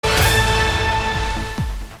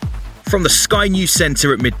From the Sky News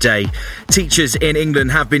Centre at midday, teachers in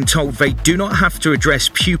England have been told they do not have to address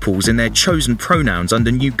pupils in their chosen pronouns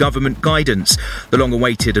under new government guidance. The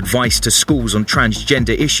long-awaited advice to schools on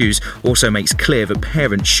transgender issues also makes clear that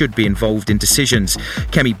parents should be involved in decisions.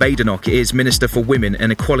 Kemi Badenoch is Minister for Women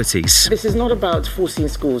and Equalities. This is not about forcing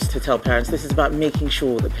schools to tell parents. This is about making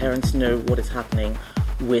sure that parents know what is happening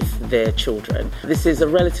with their children. This is a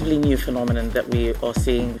relatively new phenomenon that we are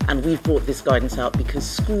seeing, and we've brought this guidance out because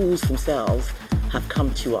schools themselves have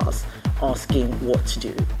come to us asking what to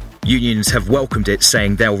do. Unions have welcomed it,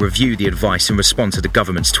 saying they'll review the advice and respond to the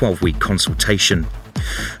government's 12-week consultation.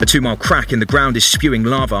 A 2-mile crack in the ground is spewing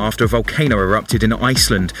lava after a volcano erupted in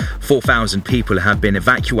Iceland. 4,000 people have been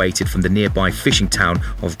evacuated from the nearby fishing town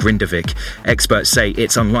of Grindavik. Experts say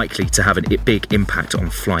it's unlikely to have a big impact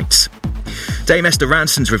on flights. Dame Esther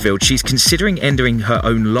Ranson's revealed she's considering ending her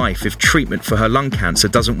own life if treatment for her lung cancer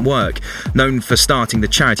doesn't work. Known for starting the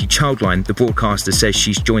charity Childline, the broadcaster says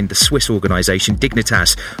she's joined the Swiss organisation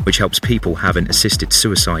Dignitas, which helps people have an assisted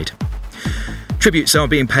suicide. Tributes are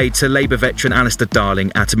being paid to Labour veteran Alistair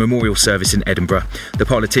Darling at a memorial service in Edinburgh. The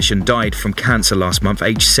politician died from cancer last month,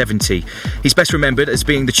 aged 70. He's best remembered as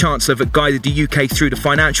being the Chancellor that guided the UK through the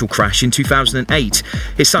financial crash in 2008.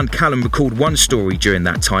 His son Callum recalled one story during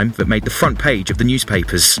that time that made the front page of the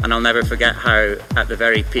newspapers. And I'll never forget how, at the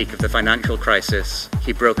very peak of the financial crisis,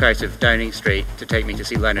 he broke out of Downing Street to take me to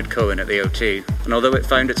see Leonard Cohen at the O2. And although it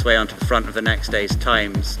found its way onto the front of the next day's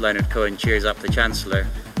Times, Leonard Cohen cheers up the Chancellor,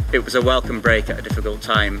 it was a welcome break at a difficult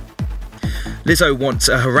time. Lizzo wants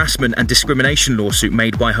a harassment and discrimination lawsuit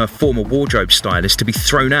made by her former wardrobe stylist to be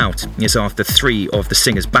thrown out. It's after 3 of the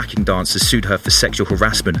singer's backing dancers sued her for sexual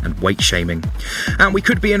harassment and weight shaming. And we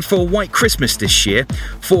could be in for a white Christmas this year.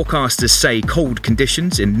 Forecasters say cold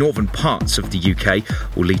conditions in northern parts of the UK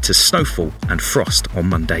will lead to snowfall and frost on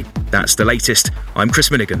Monday. That's the latest. I'm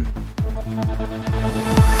Chris Minnigan.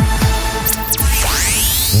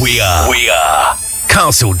 We are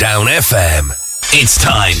Castledown FM. It's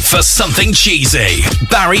time for something cheesy.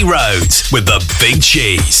 Barry Rhodes with the Big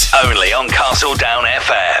Cheese. Only on Castledown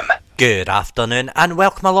FM. Good afternoon and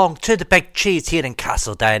welcome along to the Big Cheese here in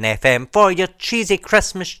Castledown FM for your cheesy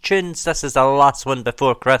Christmas tunes. This is the last one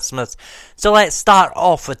before Christmas. So let's start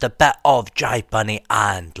off with a bit of Jai Bunny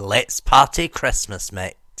and Let's Party Christmas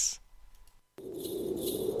Mix.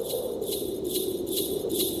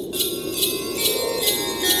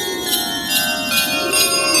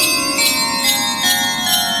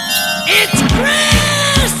 It's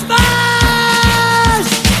Christmas!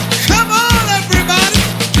 Come on, everybody!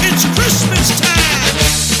 It's Christmas time!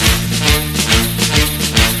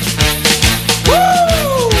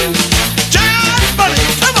 Woo! Jai Bunny,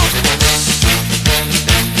 come on!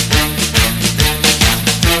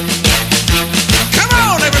 Come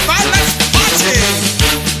on, everybody, let's party!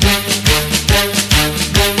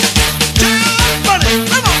 Jai Bunny,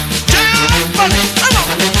 come on! Jai Bunny, come on!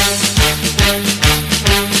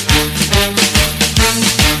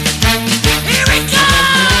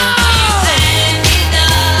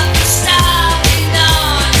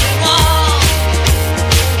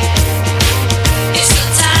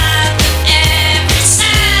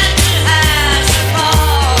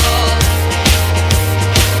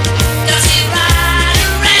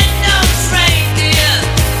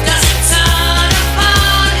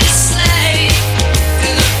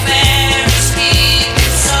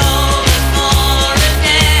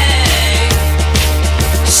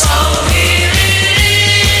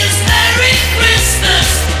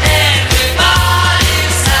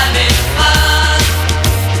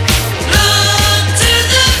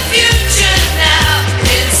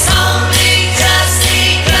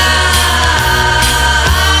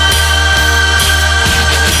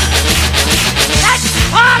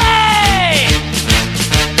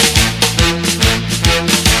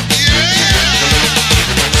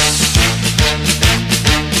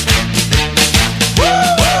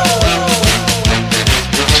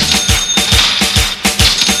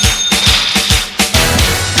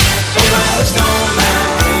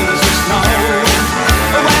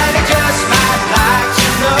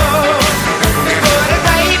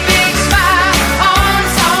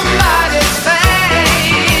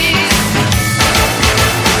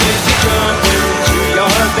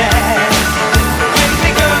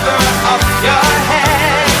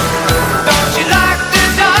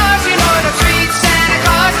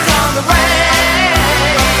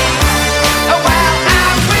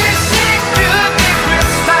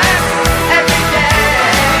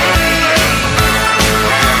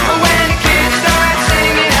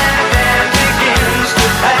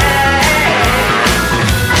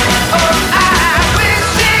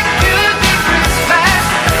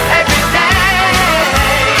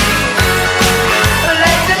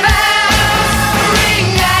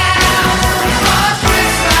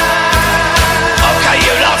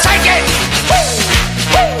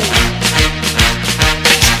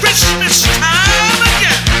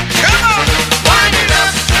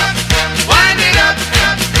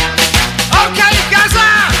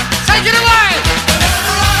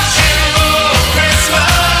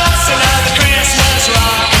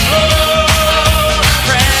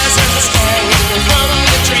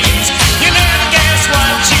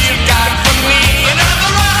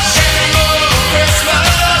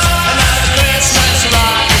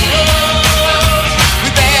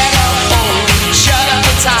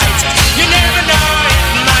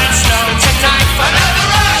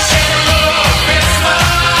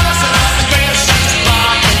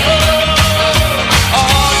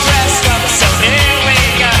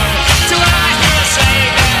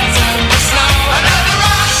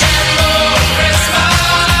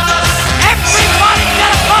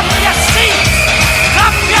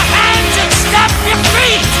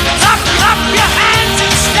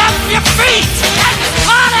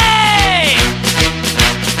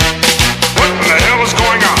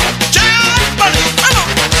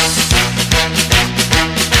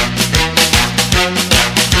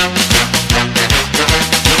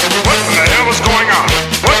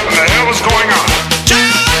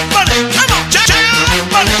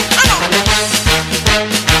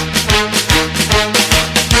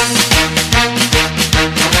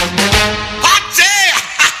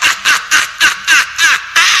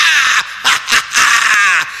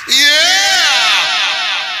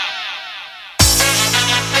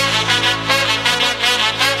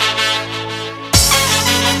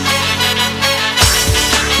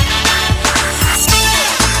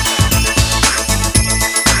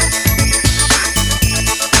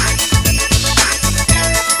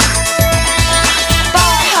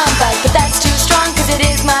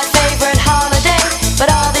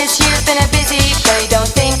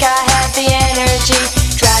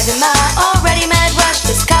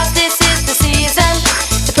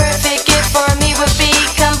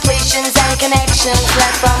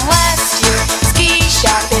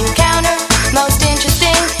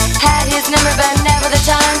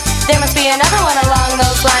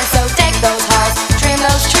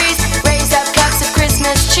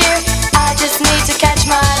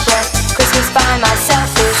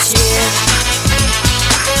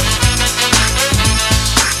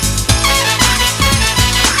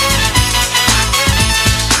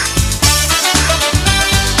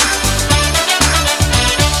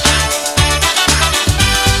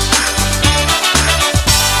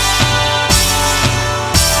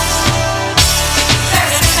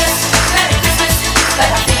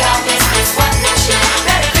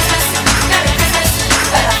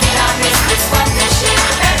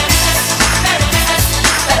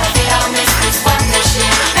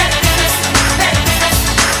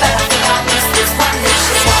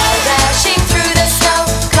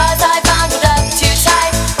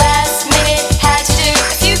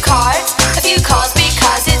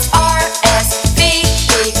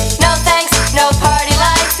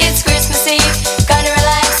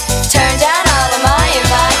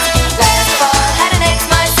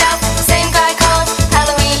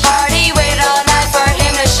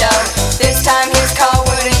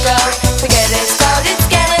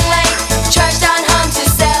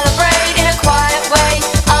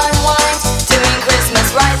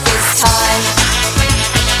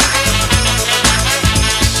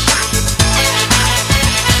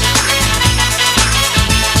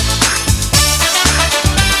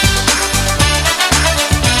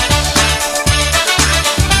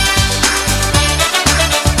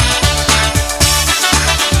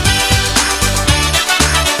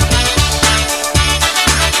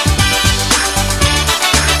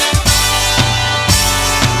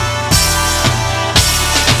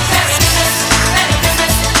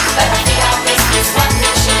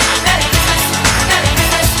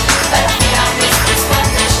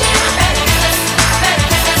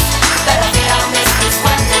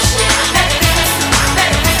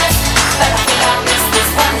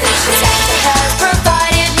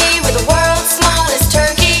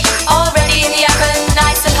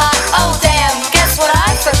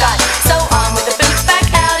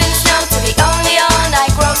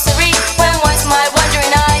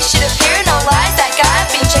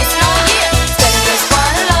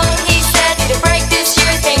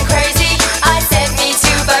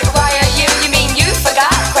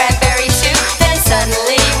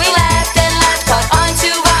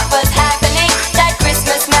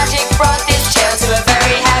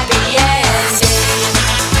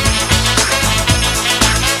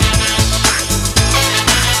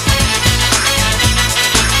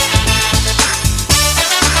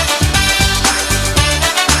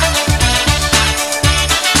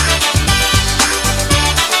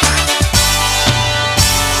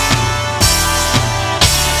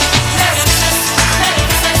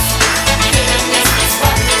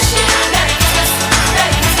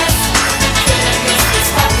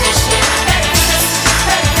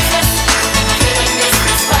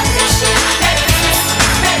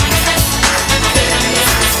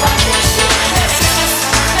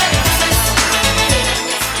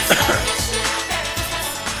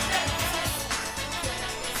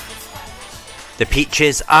 The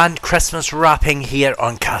Peaches and Christmas wrapping here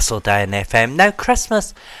on Castledown FM. Now,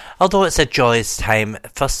 Christmas, although it's a joyous time,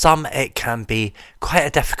 for some it can be quite a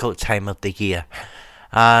difficult time of the year.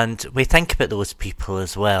 And we think about those people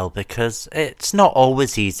as well, because it's not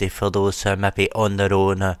always easy for those who are maybe on their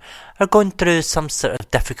own or are going through some sort of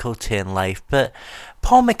difficulty in life. But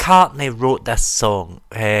Paul McCartney wrote this song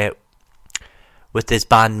with his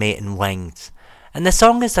bandmate in Wings. And the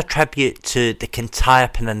song is a tribute to the Kintyre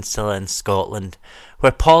Peninsula in Scotland,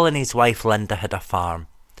 where Paul and his wife Linda had a farm.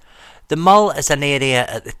 The Mull is an area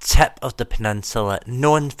at the tip of the peninsula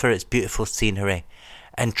known for its beautiful scenery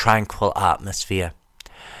and tranquil atmosphere.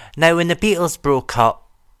 Now, when the Beatles broke up,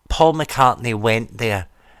 Paul McCartney went there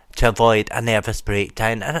to avoid a nervous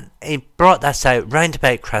breakdown, and he brought this out round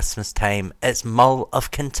about Christmas time. It's Mull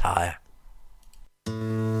of Kintyre.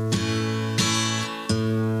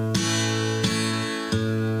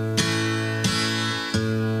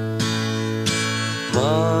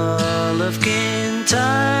 Mull of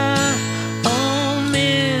Kintyre, oh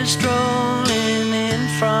mist rolling in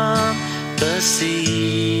from the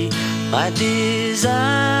sea. My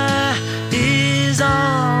desire is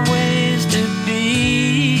always to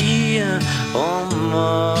be on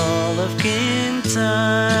Mull of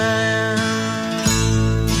Kintyre.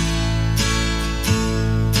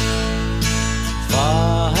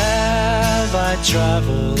 Far have I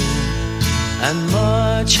travelled, and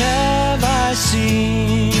much have I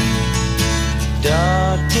seen.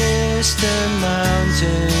 Dark distant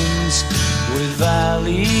mountains with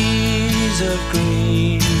valleys of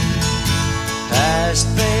green, past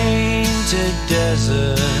painted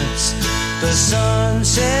deserts, the sun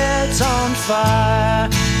sets on fire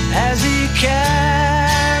as he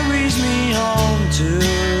carries me home to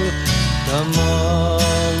the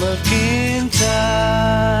Mull of Kintyre.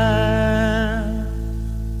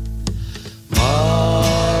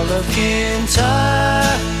 Mull of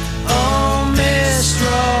Kintyre, oh mist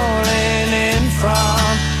rolling in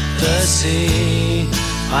from the sea.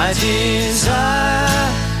 My desire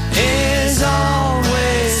is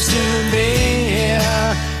always to be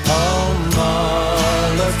here, oh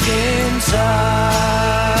Mull of Kintyre.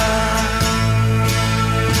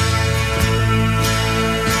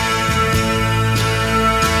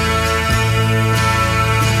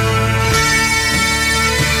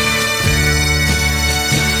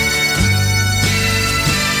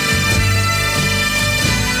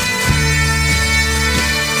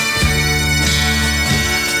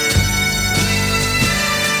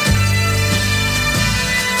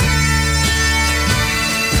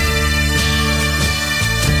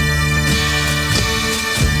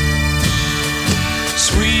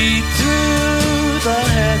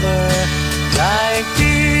 Like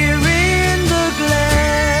deer in the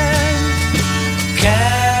glen,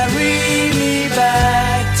 carry me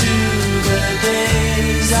back to the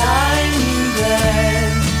days I knew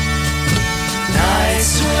then.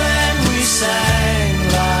 Nights when we sang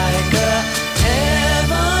like a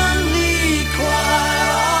heavenly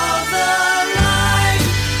choir of the light,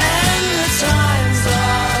 and the times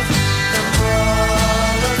of the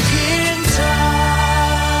Mull of Kintyre.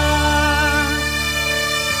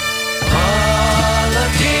 Mull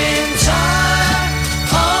of Kintyre,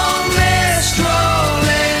 oh mist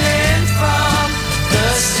rolling in from the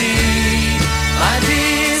sea. My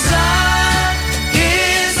desire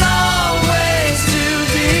is always to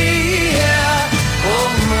be here, oh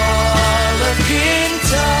Mull of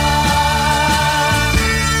Kintyre.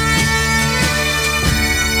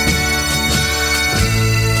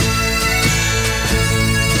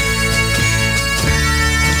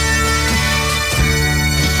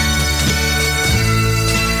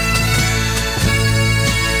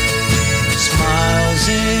 Smiles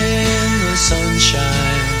in the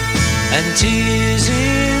sunshine and tears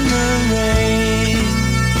in the rain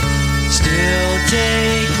still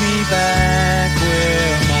take me back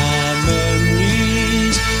where my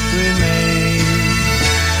memories remain.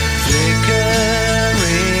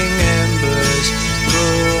 Flickering embers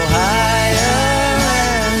grow higher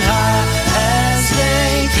and higher as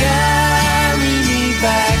they carry me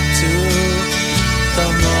back to the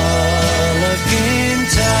Mull of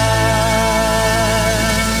Kintyre.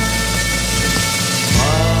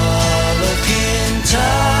 Mull of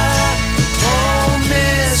Kintyre, oh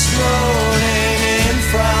mist rolling in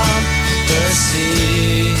from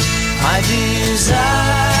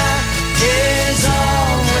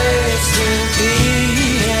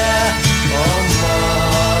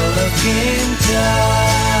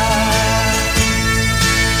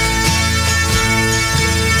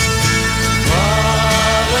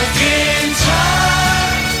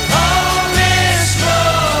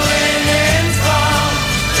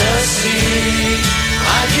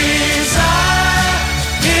My desire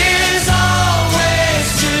is always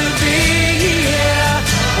to be here,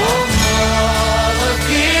 oh Mother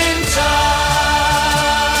Kintyre.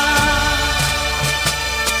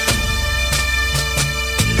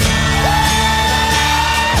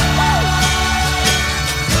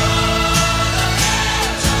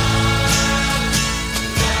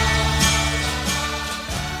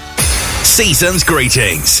 Season's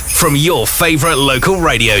greetings from your favourite local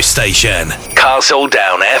radio station, Castle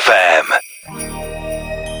Down FM.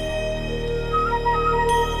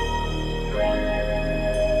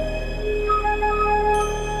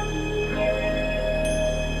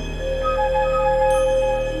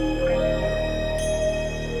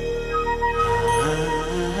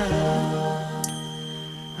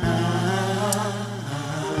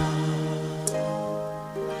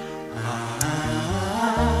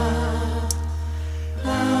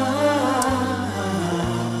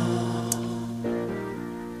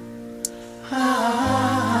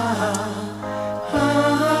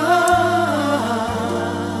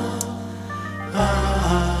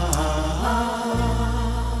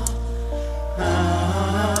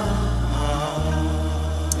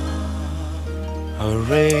 A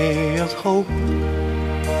ray of hope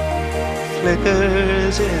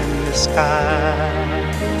flickers in the sky.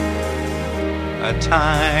 A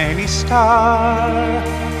tiny star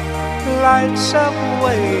lights up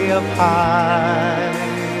way up high.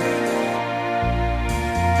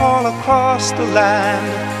 All across the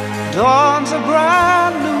land dawns a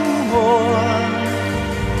brand new morn.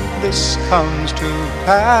 This comes to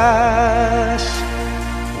pass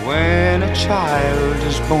when a child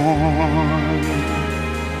is born.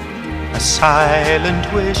 A silent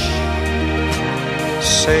wish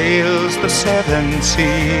sails the seven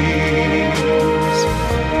seas.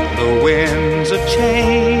 The winds of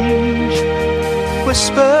change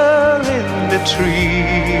whisper in the trees,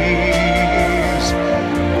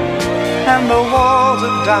 and the walls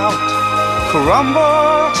of doubt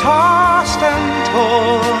crumble, tossed and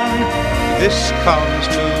torn. This comes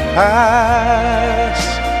to pass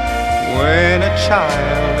when a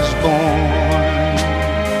child is born.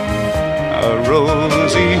 A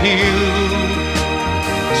rosy hue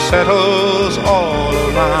settles all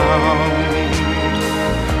around.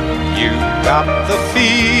 You got the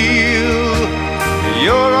feel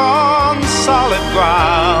you're on solid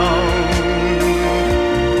ground.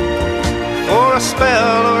 For a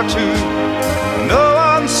spell or two, no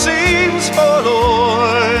one seems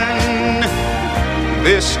forlorn.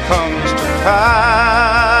 This comes to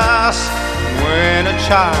pass when a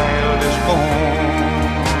child is born.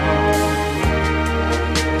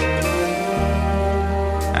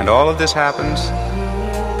 And all of this happens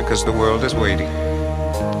because the world is waiting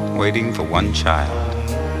for one child.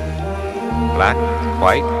 Black,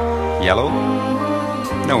 white, yellow,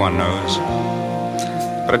 no one knows.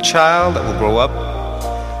 But a child that will grow up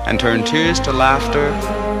and turn tears to laughter,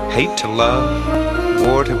 hate to love,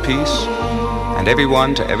 war to peace, and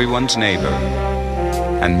everyone to everyone's neighbor.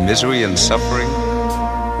 And misery and suffering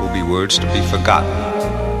will be words to be forgotten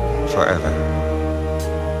forever.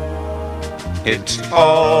 It's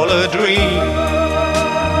all a dream,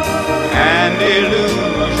 an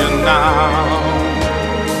illusion now.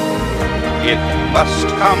 It must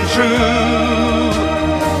come true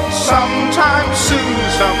sometime soon,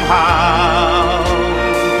 somehow.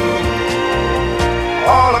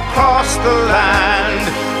 All across the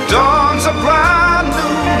land dawns a brand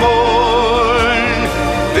new morn.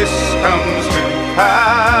 This comes to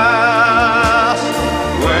pass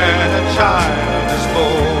when a child is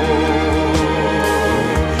born.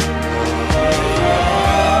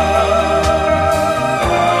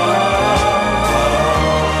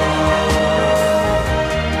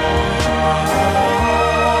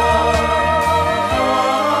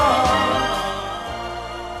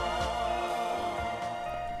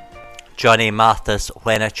 Johnny Mathis,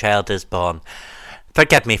 When a Child is Born.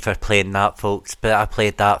 Forgive me for playing that, folks, but I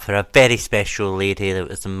played that for a very special lady that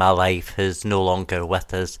was in my life who's no longer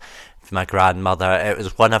with us, my grandmother. It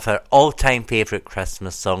was one of her all-time favourite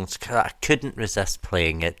Christmas songs. I couldn't resist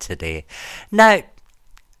playing it today. Now,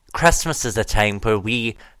 Christmas is a time where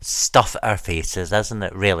we stuff our faces, isn't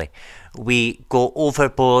it, really? We go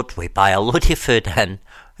overboard, we buy a load of food in.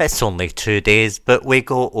 It's only 2 days, but we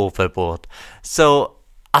go overboard. So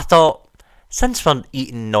I thought, since we're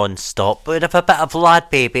eating non-stop, we'd have a bit of Lad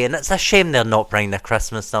Baby, and it's a shame they're not bringing the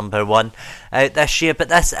Christmas #1 out this year, but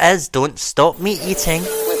this is Don't Stop Me Eating.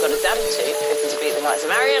 We've got a dab too, hoping to beat the likes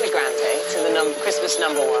of Ariana Grande to the Christmas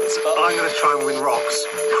number one spot. I'm going to try and win Rocks,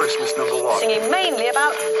 Christmas number one. Singing mainly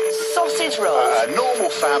about sausage rolls. A normal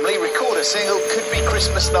family record a single could be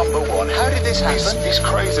Christmas number one. How did this happen? It's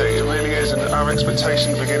crazy, it really is. And our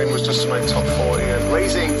expectation beginning was just to make top 40. And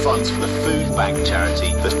raising funds for the food bank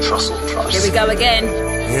charity, the Trussell Trust. Here we go again.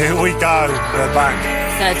 Here we go. We're back.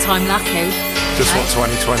 Third time lucky. Just what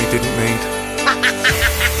 2020 didn't need.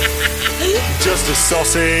 Just a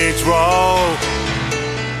sausage roll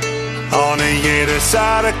on a year that's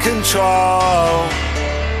out of control.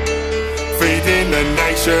 Feeding the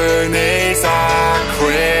nation is our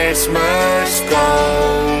Christmas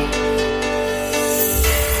goal.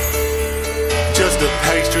 Just a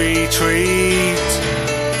pastry treat.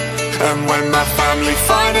 And when my family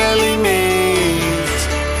finally meets,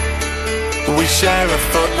 we share a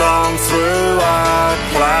foot long through our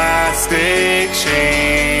plastic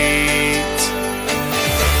sheet.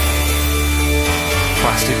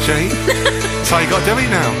 Plastic sheet? So you got to do it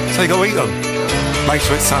now. So you got to eat them. Make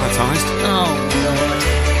sure it's sanitised. Oh, Lord.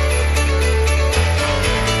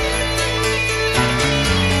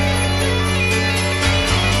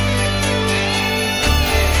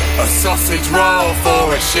 A sausage roll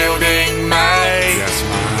for a shielding mate. Yes,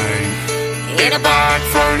 mate. In a bag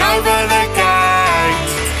thrown over the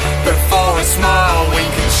gate. But for a smile we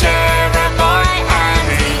can share a bite and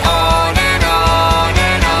eat on and on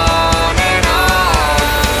and on and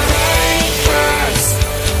on. Breakfast,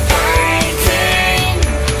 baking.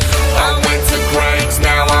 I went to Greggs,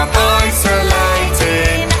 now I'm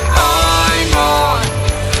isolating. I'm on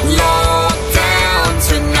lockdown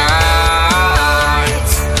tonight.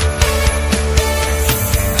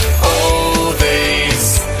 All these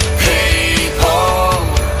people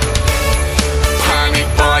panic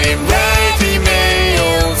buying ready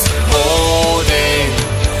meals, hoarding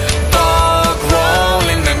bog roll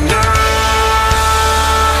in the night.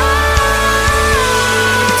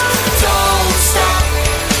 Don't stop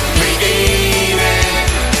me eating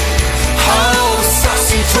whole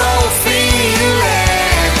sausage roll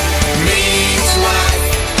feeling. Meat life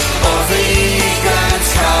or vegans,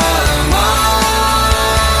 come on.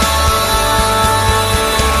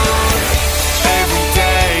 Every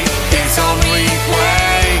day is on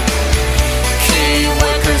replay. Key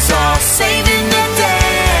workers are saving the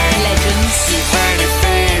day. Legends. If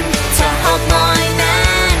anything to help my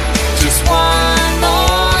nan, just one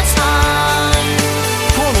more time.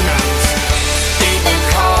 Call them out. Eat them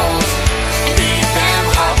cold, eat them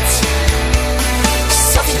hot.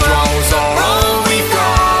 Sausage rolls are all we've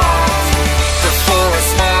got. But for a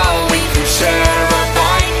smile we can share a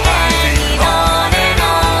bite and eat on and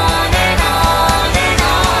on and on and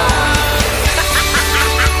on.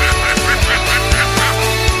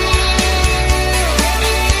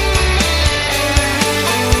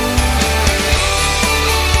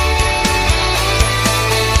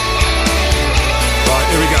 Right,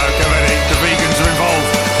 here we go, get ready. The vegans are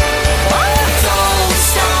involved. Don't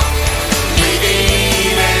stop me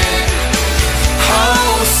eating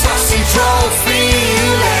whole sausage roll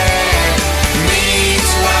feeling. Meat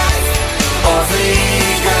life or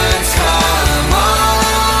vegans, come on.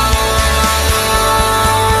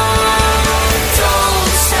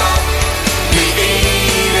 Don't stop me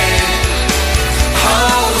eating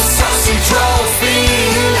whole sausage roll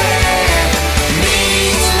feeling.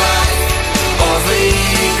 Meat life or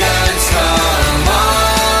vegans, come on.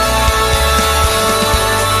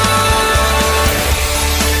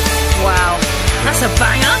 Wow. That's a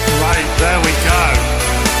banger. Right, there we go.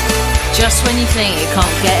 Just when you think it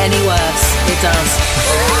can't get any worse, it does.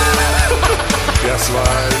 Yes,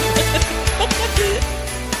 right.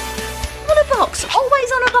 On a box. Always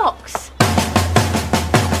on a box.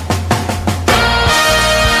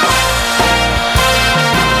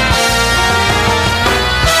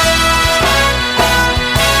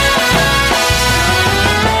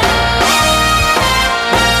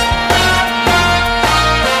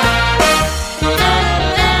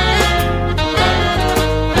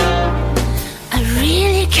 I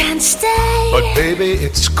really can't stay. But baby,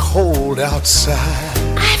 it's cold outside.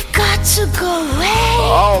 I've got to go away.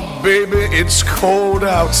 Oh, baby, it's cold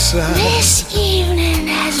outside. This evening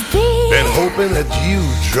has been hoping that you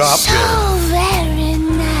drop so very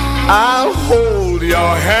nice. I'll hold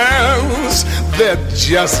your hands. They're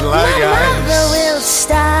just like My mother ice. will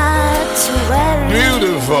start to worry.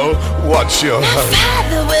 Beautiful. What's your hurry?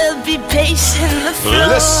 Father will be pacing the floor.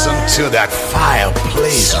 Listen to that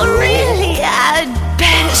fireplace So roar. really, I'd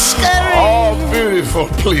better scurry. Oh, beautiful.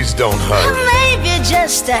 Please don't hurry. Maybe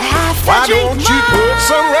just a half a Why drink don't you more. put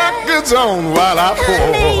some records on while I The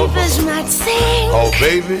pour? neighbors might think. Oh,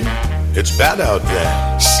 baby, it's bad out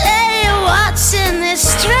there. Say what's in this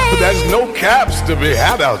string. There's no caps to be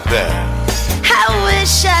had out there. I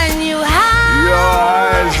wish I knew how. Your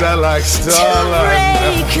eyes are like starlight.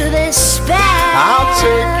 To break this spell. I'll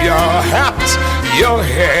take your hat. Your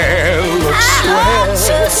hair looks swell. I ought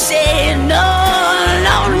to say no,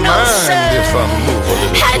 sir. If I move a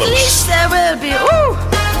little At close. least there will be,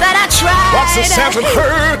 that I tried. What's the sense of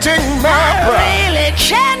hurting my pride? I really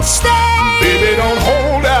can't stay. Baby, don't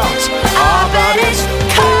hold out. Our body's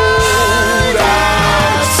cold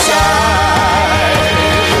outside.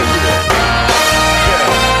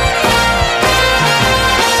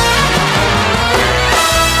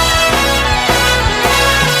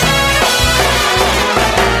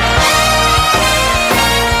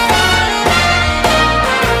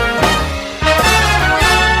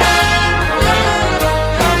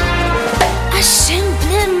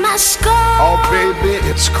 Oh, baby,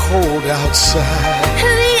 it's cold outside.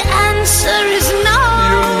 The answer is no.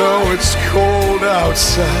 You know it's cold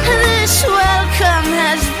outside. This welcome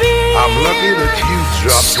has been. I'm lucky that you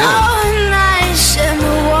dropped so in. Nice and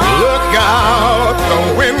warm. Look out the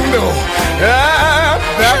window at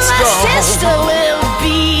that My storm. sister will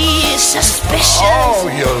be suspicious. Oh,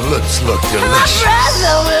 your lips look My delicious.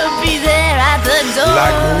 brother will be there at the door.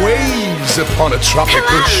 Like waves upon a tropical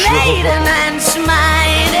My shore. maiden aunt's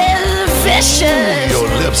mind is vicious. Your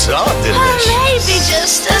lips are Or delicious. maybe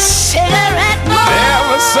just a cigarette more. There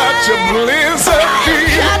was such a blizzard. I've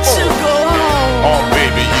got to go home. Oh,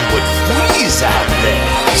 baby, you would freeze out there.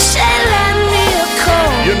 Say, lend me a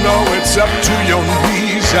coat. You know it's up to your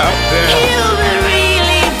knees out there. You'll be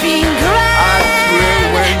really being grand. I thrill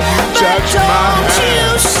when you touch my Don't hand. you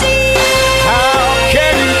see? How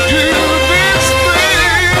can you do this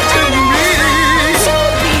thing to me? To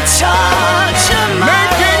be tortured,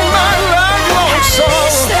 Making my life long so.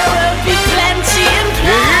 there will be plenty in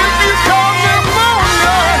plan. If you call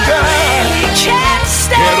pneumonia down, really can't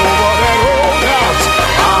stay. get over that old house.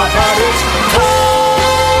 Our body's cold.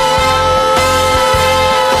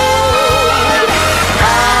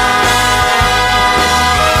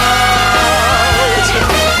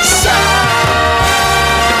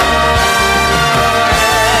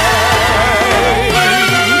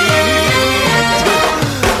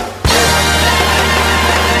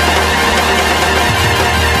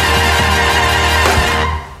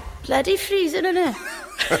 Bloody freezing, innit?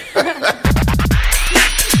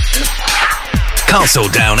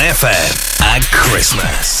 Castledown FM at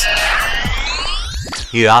Christmas.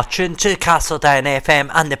 You are tuned to Castledown FM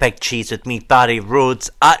and the Big Cheese with me, Barry Rhodes,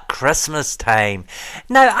 at Christmas time.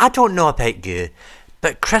 Now, I don't know about you,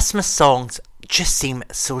 but Christmas songs just seem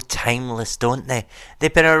so timeless, don't they?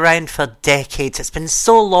 They've been around for decades. It's been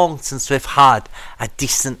so long since we've had a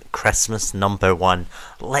decent Christmas number one.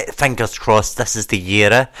 Fingers crossed this is the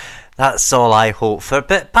era. That's all I hope for.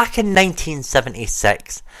 But back in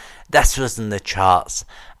 1976, this was in the charts,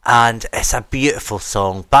 and it's a beautiful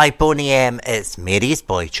song by Boney M. It's Mary's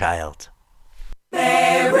Boy Child.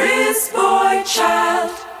 Mary's boy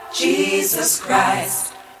child, Jesus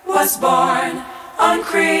Christ, was born on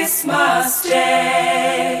Christmas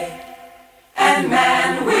Day. And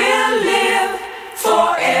man will live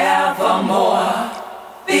forevermore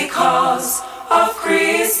because of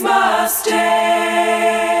Christmas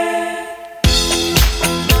Day.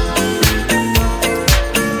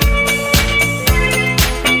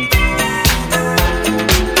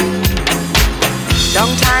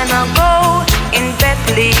 Long time ago in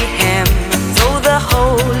Bethlehem, so the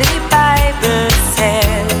Holy Bible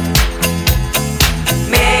said,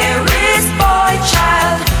 Mary's boy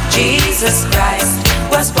child, Jesus Christ,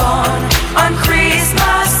 was born on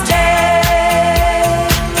Christmas Day.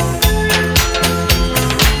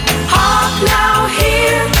 Hark now,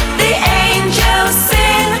 hear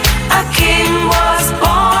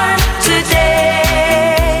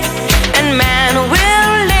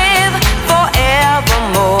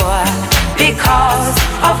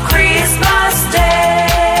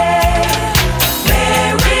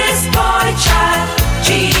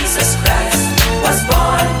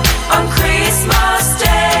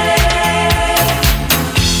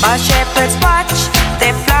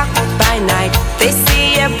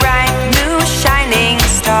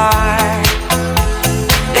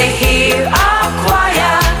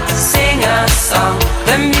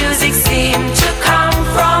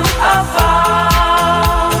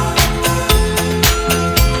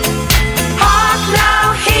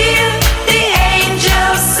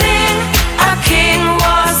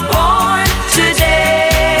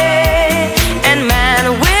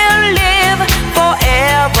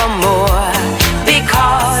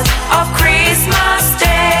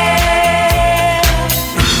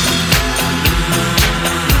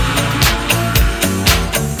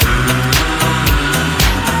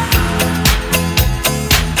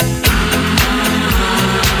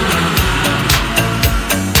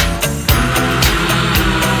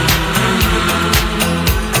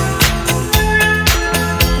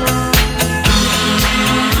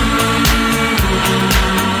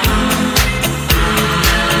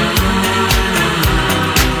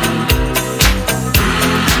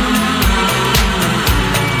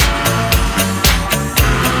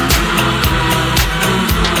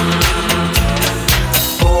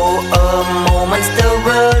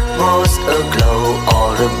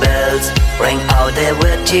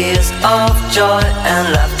tears of joy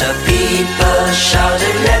and laughter. People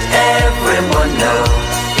shouted, let everyone know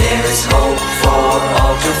there is hope for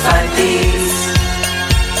all to find peace.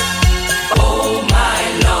 Oh my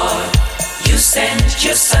Lord, you sent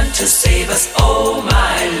your Son to save us. Oh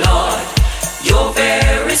my Lord, your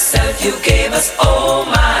very self you gave us. Oh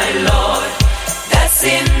my Lord, that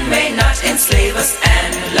sin may not enslave us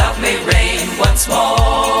and love may reign once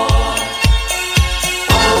more.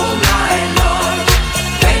 Oh my Lord,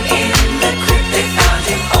 when in the crypt they found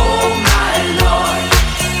him. Oh my Lord,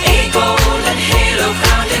 a golden halo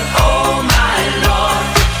crowned him. Oh my Lord,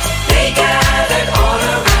 they gathered all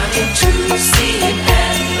around him to see him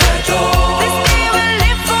and adore. This day will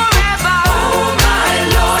live forever. Oh my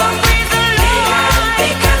Lord, they had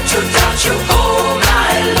begun to doubt you. Oh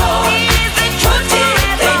my Lord, what did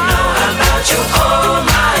they know about you? Oh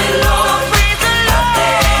my Lord, but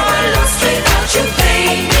they were lost without you. They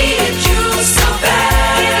needed you so bad.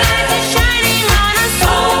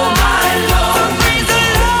 Oh my Lord,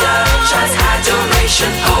 the church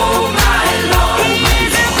adoration. Oh my Lord,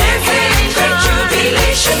 there came great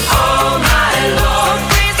jubilation. Oh my Lord,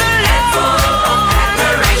 and full of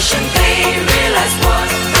admiration they realized what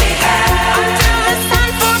they had.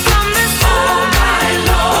 Oh my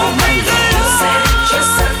Lord, you sent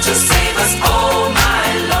yourself to save us. Oh my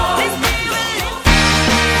Lord.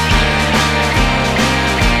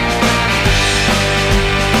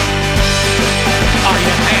 Are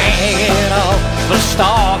you hanging up the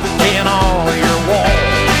stocking on your wall?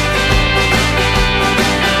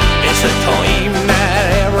 It's a time that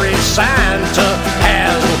every Santa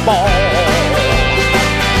has a ball.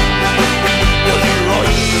 Does he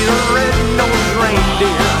ride a red-nosed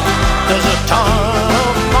reindeer? Does a ton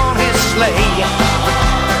up on his sleigh?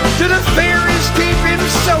 Do the fairies keep him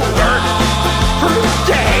sober for a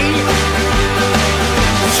day?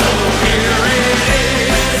 So here it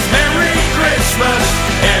is, Merry Christmas,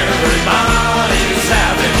 everybody's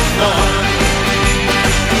having fun.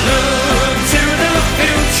 Look to the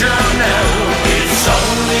future now, it's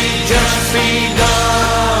only just begun.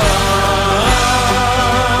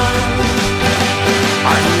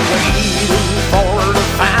 Are you waiting for the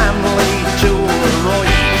family to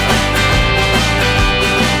arrive?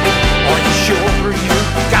 Are you sure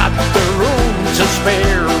you've got the room to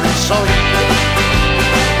spare inside?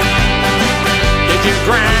 Did your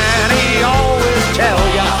granny always tell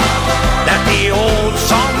ya that the old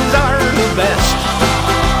songs are the best?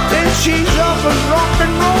 Then she's up and rock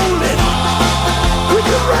and rolling with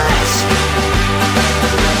the rest.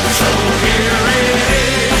 So here it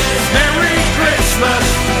is, Merry Christmas,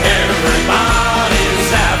 everybody's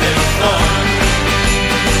having fun.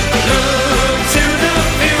 Look to the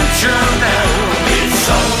future now, it's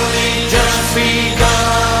only just begun.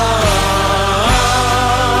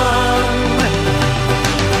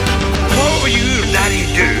 What will your daddy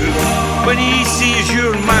do when he sees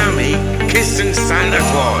your mommy kissing Santa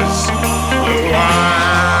Claus?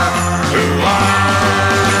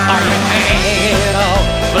 Are you hanging up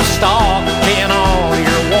the stocking on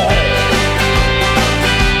your wall?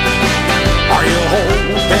 Are you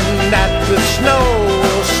hoping that the snow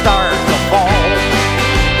will start to fall?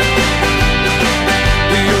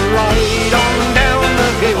 Will you ride on down the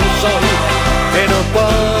hillside in a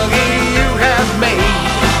buggy you have made?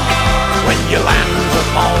 When you land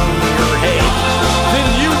upon your head, then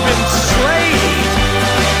you've been slayed.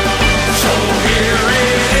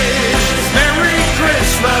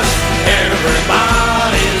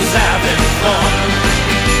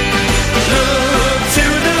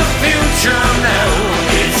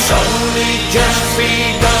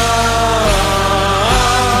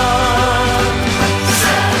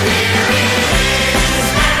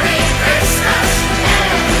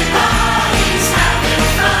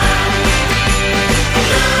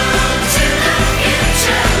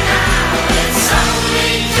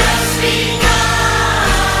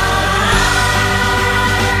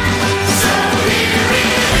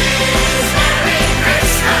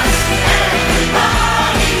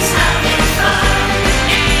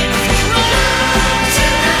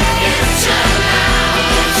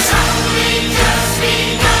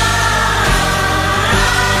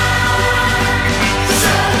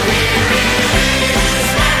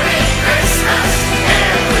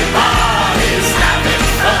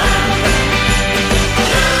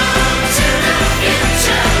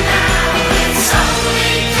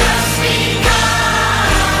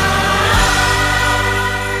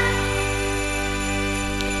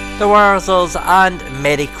 Wurzels and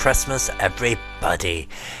Merry Christmas everybody.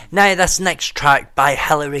 Now this next track by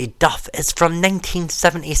Hilary Duff is from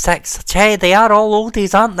 1976. Hey, they are all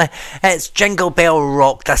oldies, aren't they? It's Jingle Bell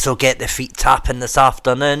Rock. This will get the feet tapping this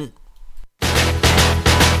afternoon. Jingle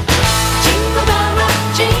bell rock,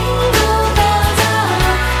 jingle bells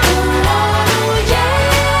rock, oh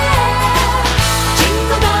yeah.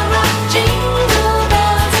 Jingle bell rock, jingle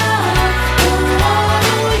bells rock,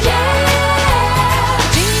 oh yeah.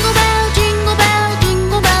 Jingle bell, jingle bell,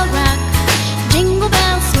 jingle bell rock. Jingle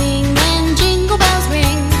bells swing and jingle bells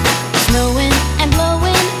ring. Snowing and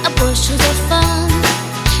blowing up bushels of fun.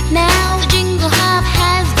 Now the jingle hop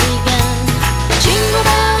has begun. Jingle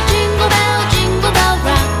bell, jingle bell, jingle bell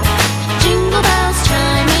rock. Jingle bells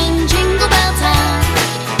chiming, jingle bell time.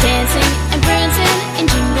 Dancing and prancing in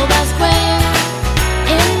Jingle Bell Square.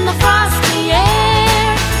 In the frosty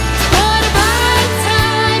air. What a bright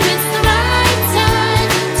time, it's the right time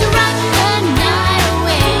to rock the night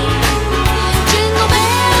away. Jingle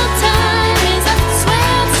bell time is a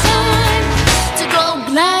swell time to go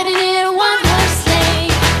gliding in a one-horse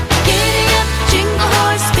sleigh. Giddy up, jingle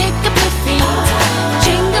horse, pick up your feet.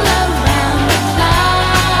 Jingle around the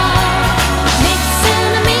clock. Mix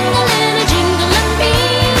and a mingle in a jingling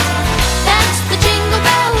beat. That's the Jingle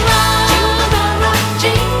Bell Rock. Jingle bell rock,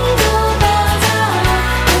 jingle bells rock,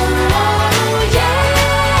 oh yeah.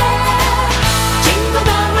 Jingle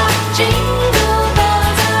bell rock, jingle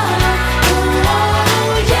bells rock,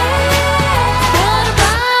 oh yeah. What a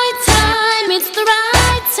bright time, it's the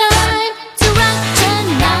right time to rock the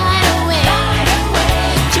night away.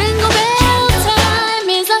 Jingle bell time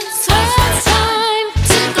is a swell time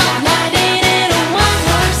to go gliding in a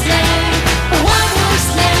one-horse sleigh, a one-horse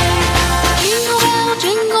sleigh.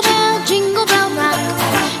 Jingle bell, jingle bell rock.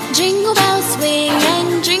 Jingle bells swing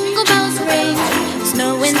and jingle bells ring.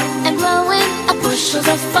 Snowing and blowing up bushels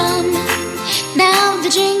of fun. Now the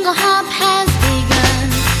jingle hop has begun.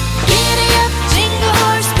 Giddy up, jingle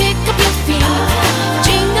horse, pick up your feet.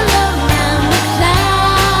 Jingle around the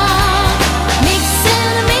clock. Mix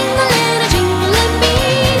and a mingle in a jingling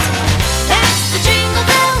beat. That's the Jingle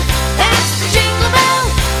Bell, that's the Jingle Bell,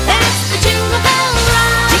 that's the Jingle Bell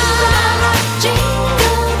Rock. Jingle bell rock,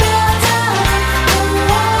 jingle bells rock,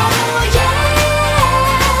 oh yeah.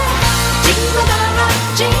 Jingle bell rock,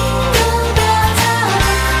 jingle bells rock,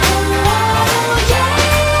 oh yeah.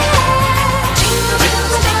 Jingle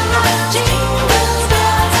bells rock, jingle bells rock, oh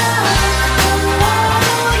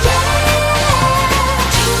yeah.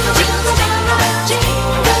 Jingle bells rock,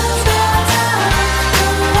 jingle bells rock, oh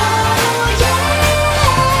yeah.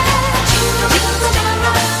 Jingle bells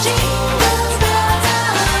rock, jingle bells rock,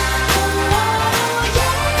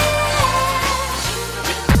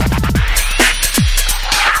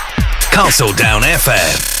 Castledown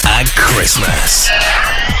FM at Christmas.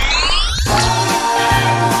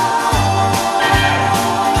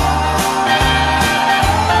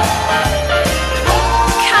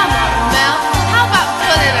 Come on, Mel. How about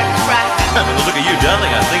pulling a cracker? Look at you,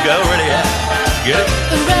 darling. I think I already have. Get it?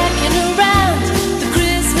 Rocking around the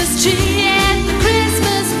Christmas tree at the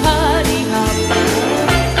Christmas party hop.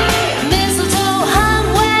 Mistletoe hung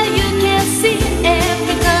where you can see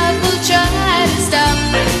every couple try to stop.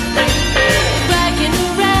 Rocking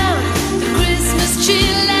around the Christmas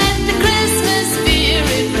tree, let the Christmas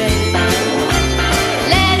spirit reign.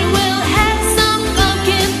 Later we'll have some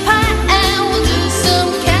pumpkin pie and we'll do some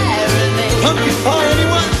caroling. Pumpkin pie,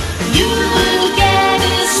 anyone? You will get a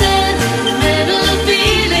sentimental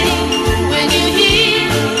feeling when you hear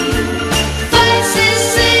voices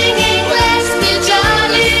singing, "Let's be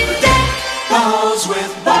jolly." Deck balls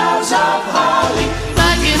with boughs of holly,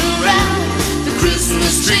 rocking around the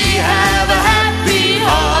Christmas tree. Have a happy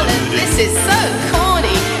holiday. This is so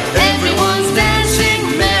corny. Everyone's dancing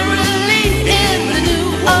merrily in the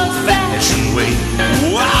new old-fashioned way.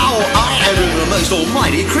 Wow, I had the most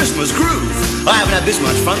almighty Christmas groove. I haven't had this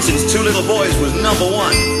much fun since Two Little Boys was number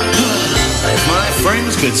one. If my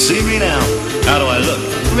friends could see me now, how do I look?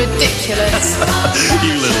 Ridiculous.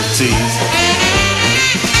 You little tease.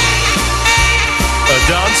 A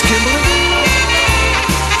dance, Kimberly?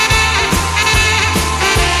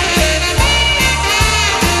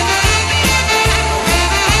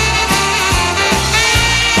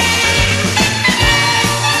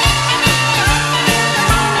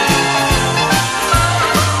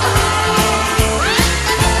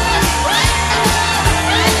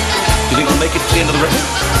 Make it to the end of the record?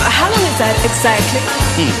 How long is that exactly?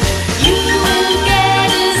 You will get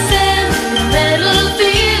a sentimental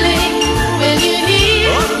feeling when you hear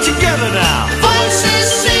All together now. voices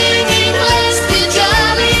singing, "Let's be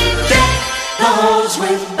jolly." Deck the halls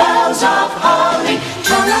with boughs of holly.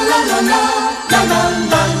 Tra-la-la-la.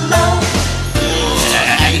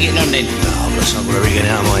 Yes, I've got to rig it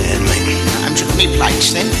out of my head, mate. Haven't you got any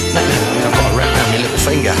plates then? No, I've got a wrap around my little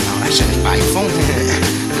finger. Oh, that sounds painful.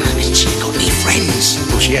 Hasn't she got any friends?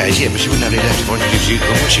 Well, she has, yeah, but she wouldn't have any left if I introduced you to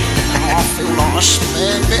her, would she? I feel like a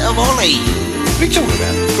spare bit of Ollie. What are you talking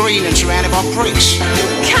about? Green and surrounded by pricks.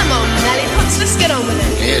 Come on, lollipops, let's get on with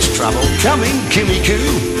it. Here's trouble. Coming, Kimmy Coo.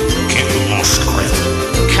 Get my script.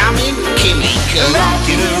 Coming, Kimmy Coo.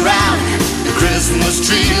 Rocking around the Christmas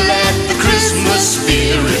tree, let the Christmas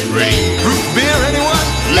spirit ring. Root beer, anyone?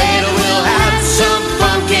 Later we'll have some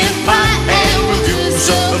pumpkin pie and we'll do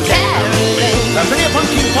some caroling. Now, plenty of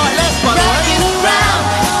pumpkin pie left, by the way. Rocking around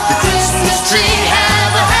the Christmas tree,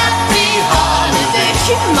 have a happy holiday.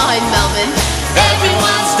 Keep in mind, Melvin.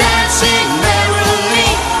 Everyone's dancing merrily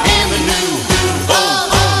in the new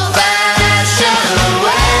old-fashioned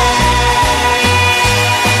way.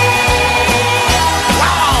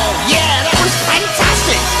 Wow, yeah, that was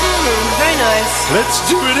fantastic. Very nice. Let's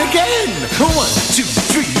do it again. 1, 2,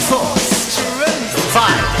 3, 4, 5.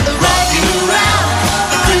 Rocking around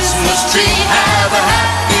the Christmas tree, have a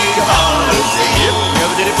happy holiday. Yep, we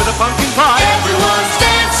ever did it with a pumpkin pie. Everyone's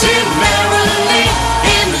dancing merrily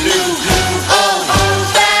in the new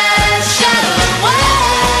old-fashioned way.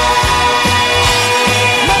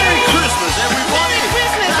 Merry Christmas, everybody.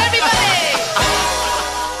 Christmas, everybody.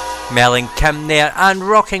 Mel and Kim there, and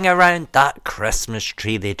rocking around that Christmas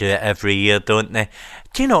tree. They do it every year, don't they?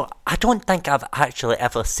 Do you know, I don't think I've actually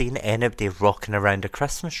ever seen anybody rocking around a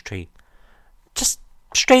Christmas tree. Just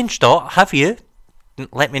strange thought, have you?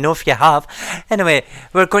 Let me know if you have. Anyway,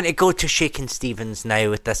 we're going to go to Shakin' Stevens now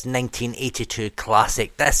with this 1982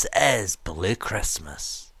 classic. This is Blue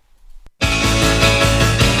Christmas.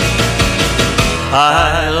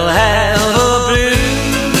 I'll have a blue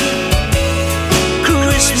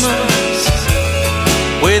Christmas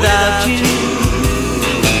without you.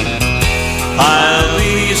 I'll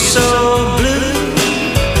be so blue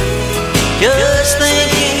just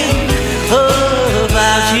thinking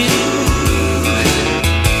about you.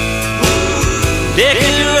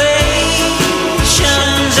 Decorations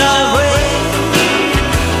of red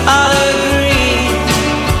on a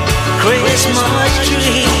green Christmas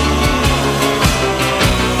tree.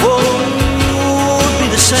 Won't be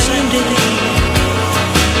the same day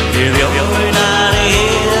if you're not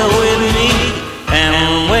here with me.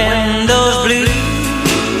 And when those blue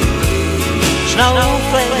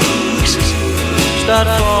snowflakes start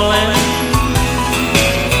falling,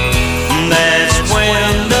 that's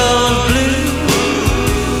when those blue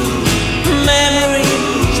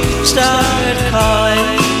memories start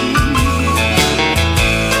calling.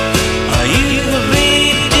 You'll be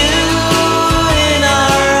doing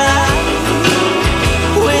alright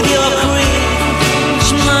with your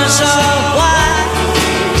Christmas of white,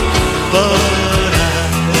 but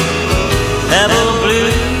I have a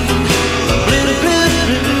blue, blue, blue,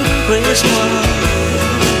 blue Christmas.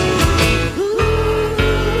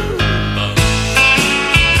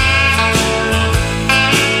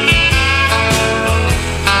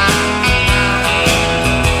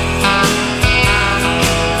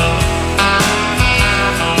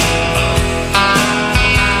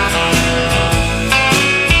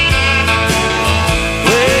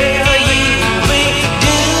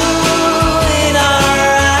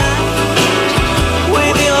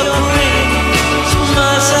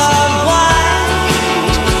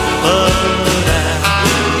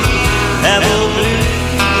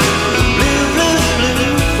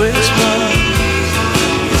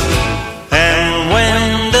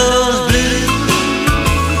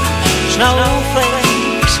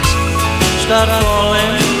 Start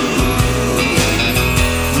falling.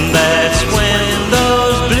 That's when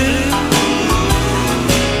those blue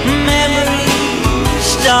memories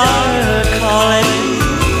start calling.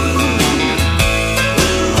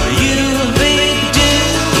 You'll be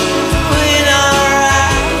doing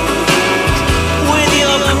alright with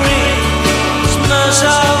your Christmas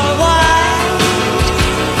of white,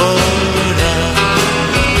 but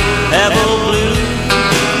I have a blue,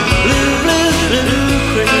 blue, blue, blue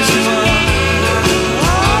Christmas.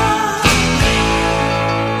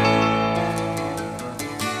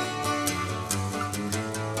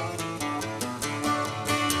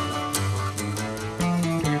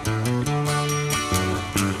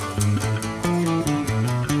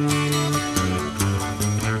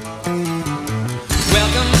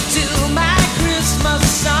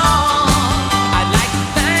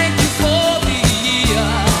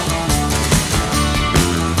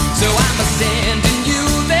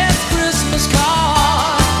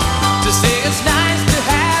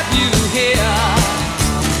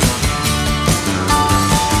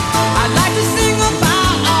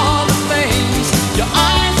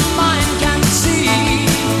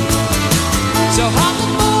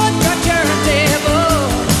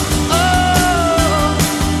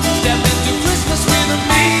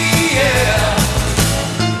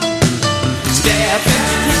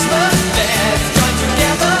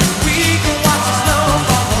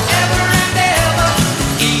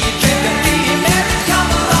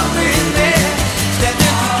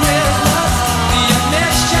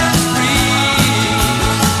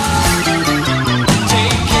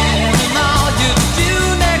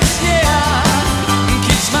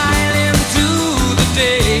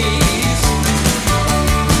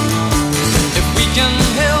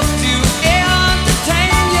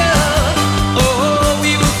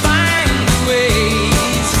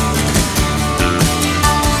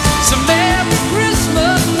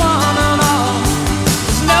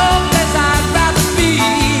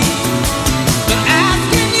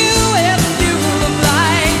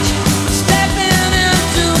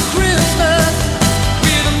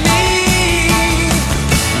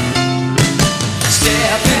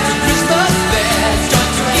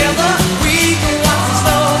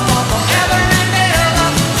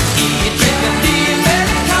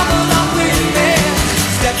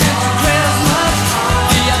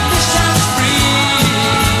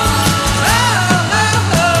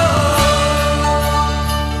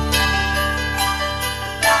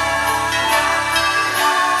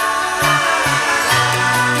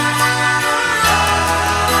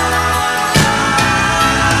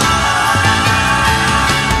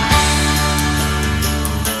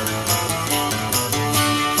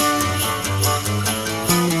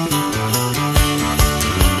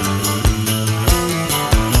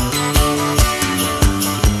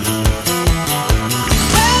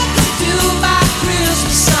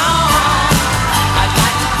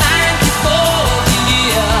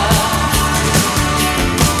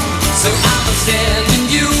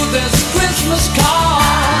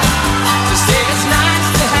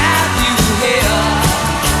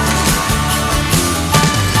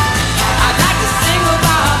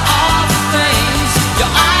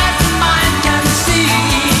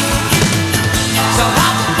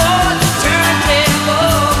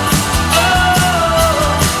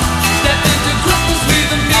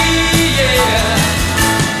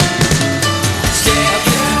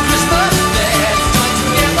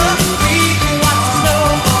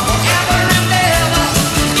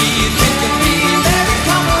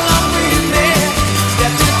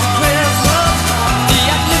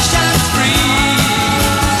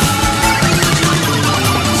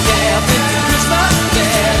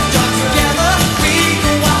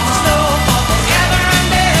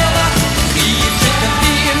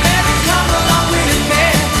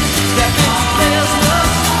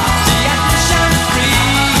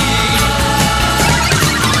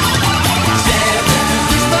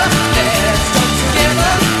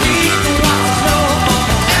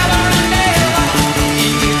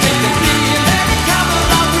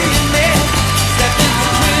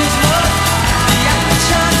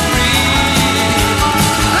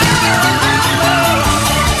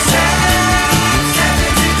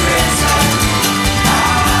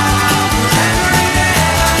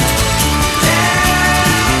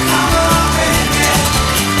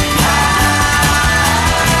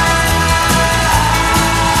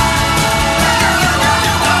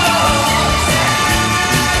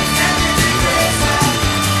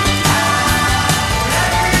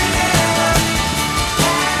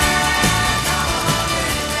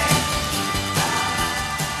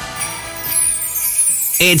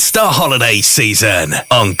 It's the holiday season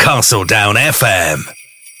on Castledown FM.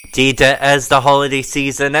 Indeed, it is the holiday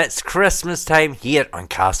season. It's Christmas time here on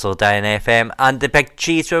Castledown FM and the Big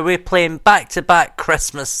Cheese, where we're playing back-to-back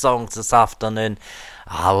Christmas songs this afternoon.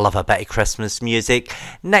 I love a bit of Christmas music.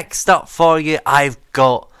 Next up for you, I've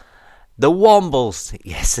got the Wombles.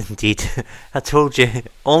 Yes, indeed. I told you,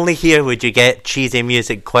 only here would you get cheesy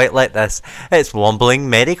music quite like this. It's Wombling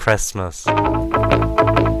Merry Christmas.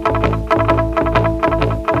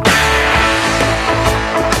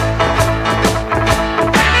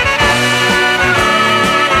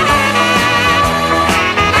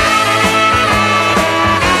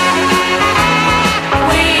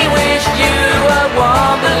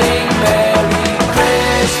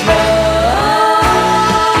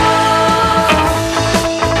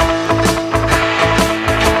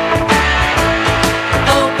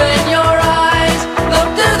 Open your eyes, look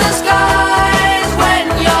to the sky.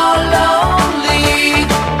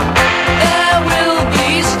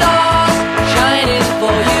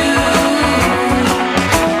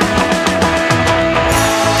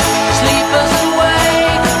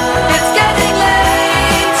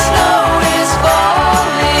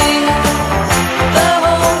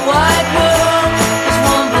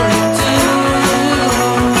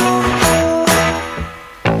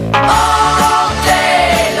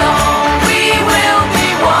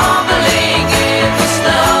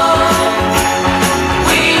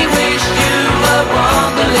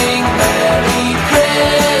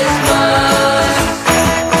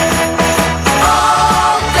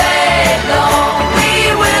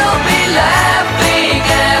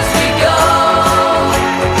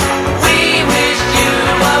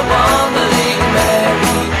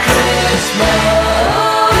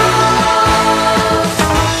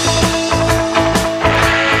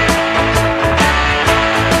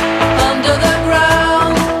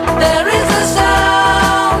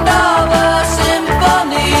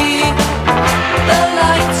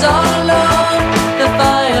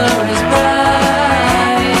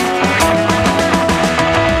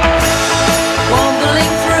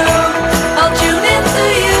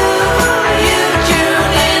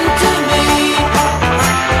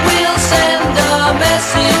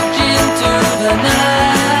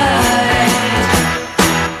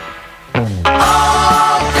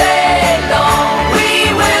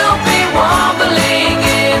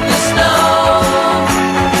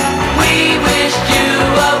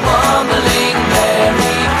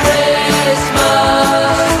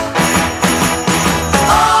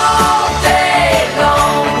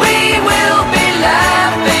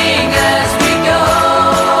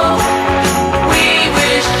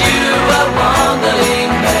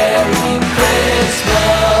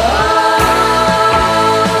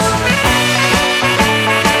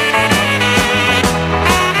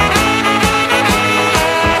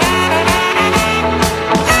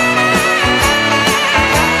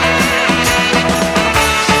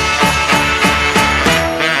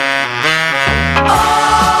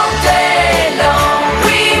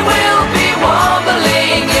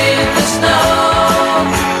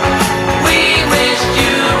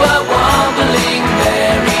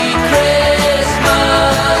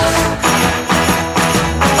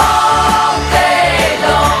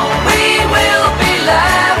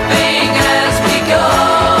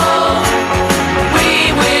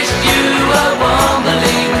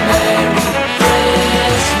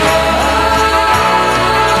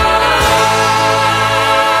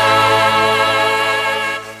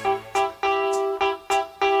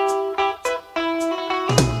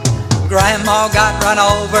 Grandma got run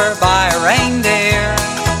over by a reindeer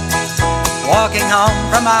walking home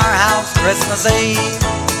from our house Christmas Eve.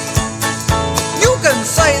 You can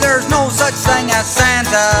say there's no such thing as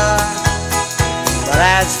Santa, but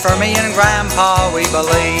as for me and Grandpa, we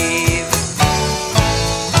believe.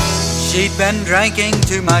 She'd been drinking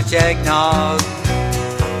too much eggnog,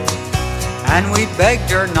 and we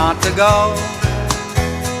begged her not to go.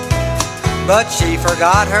 But she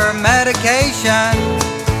forgot her medication,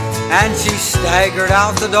 and she staggered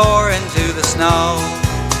out the door into the snow.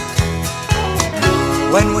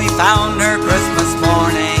 When we found her Christmas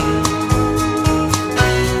morning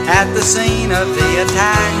at the scene of the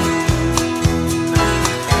attack,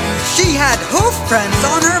 she had hoof prints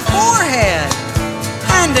on her forehead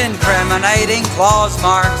and incriminating claws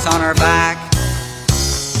marks on her back.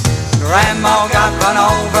 Grandma got run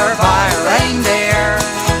over by a reindeer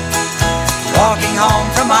walking home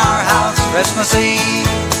from our house Christmas Eve.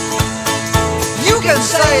 You can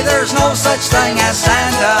say there's no such thing as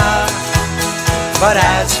Santa, but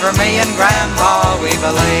as for me and Grandpa, we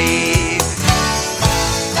believe.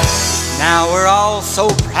 Now we're all so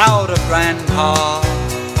proud of Grandpa.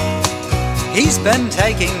 He's been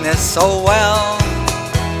taking this so well.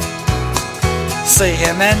 See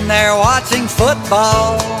him in there watching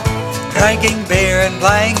football, drinking beer and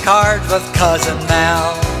playing cards with Cousin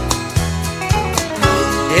Mel.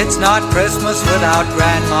 It's not Christmas without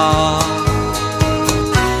Grandma.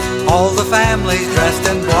 All the family's dressed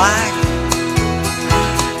in black,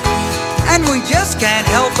 and we just can't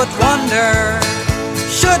help but wonder,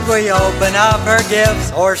 should we open up her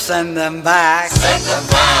gifts or send them back? Send them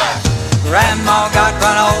back. Grandma got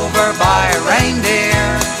run over by a reindeer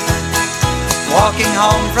walking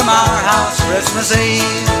home from our house Christmas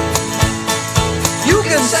Eve. You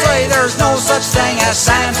can say there's no such thing as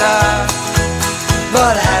Santa,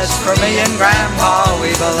 but as for me and Grandpa,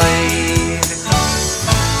 we believe.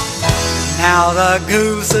 Now the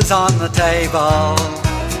goose is on the table,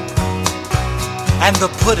 and the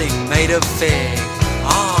pudding made of fig.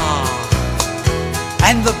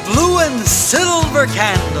 And the blue and silver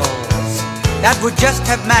candles that would just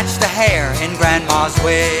have matched the hair in Grandma's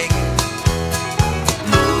wig.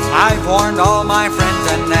 I've warned all my friends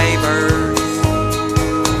and neighbors,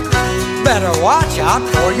 better watch out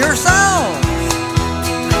for yourselves.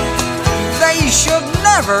 They should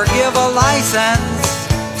never give a license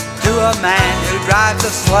to a man who drives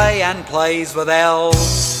a sleigh and plays with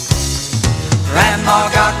elves. Grandma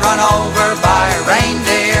got run over by a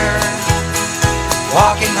reindeer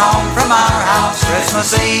walking home from our house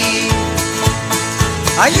Christmas Eve.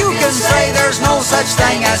 You can say there's no such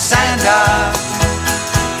thing as Santa,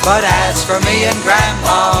 but as for me and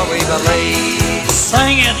Grandpa, we believe.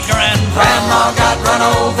 Sing it, Grandpa. Grandma got run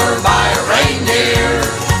over by a reindeer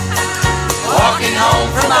walking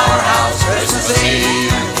home from our house Christmas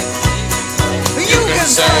Eve. You can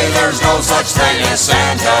say there's no such thing as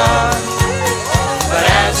Santa, but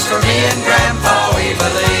as for me and Grandpa, we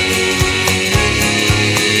believe.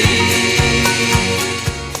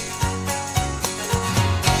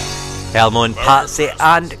 Elmo and Patsy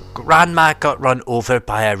and Grandma got run over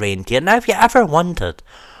by a reindeer. Now, have you ever wondered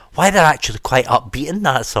why they're actually quite upbeat in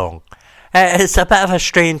that song? It's a bit of a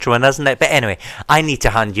strange one, isn't it? But anyway, I need to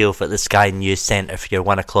hand you over to the Sky News Centre for your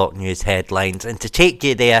 1 o'clock news headlines. And to take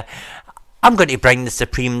you there, I'm going to bring the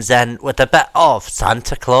Supremes in with a bit of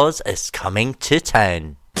Santa Claus is Coming to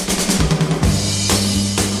Town.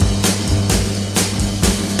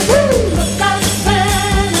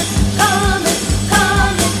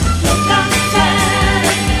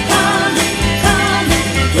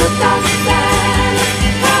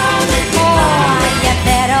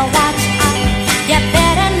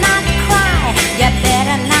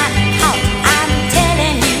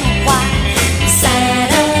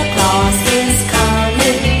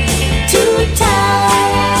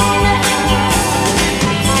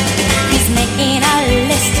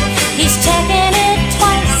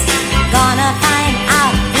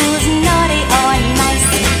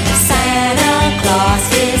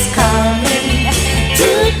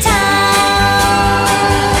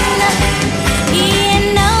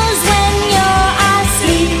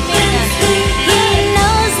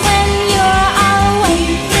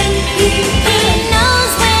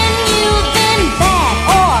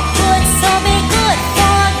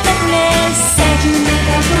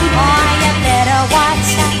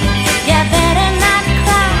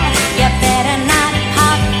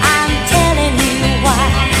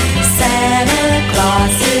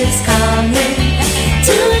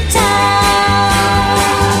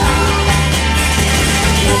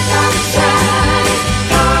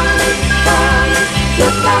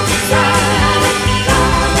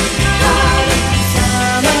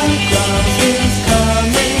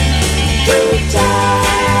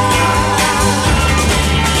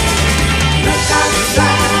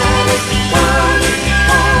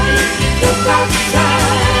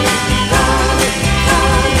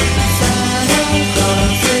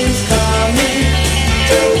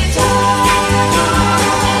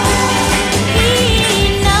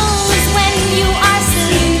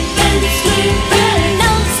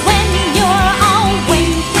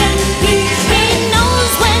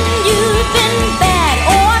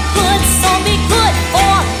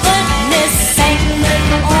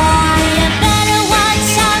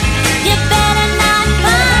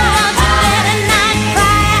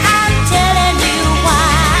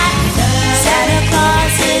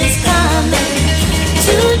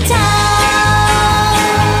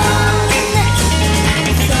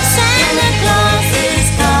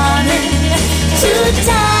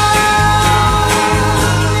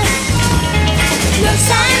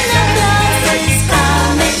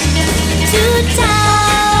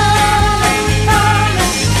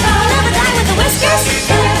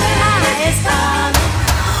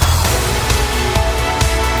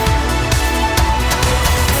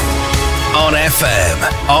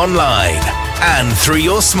 FM, online, and through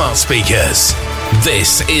your smart speakers.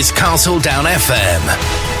 This is Castledown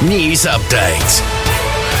FM News Update.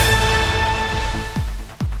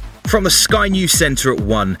 From the Sky News Centre at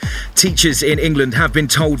 1, teachers in England have been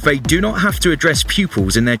told they do not have to address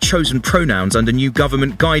pupils in their chosen pronouns under new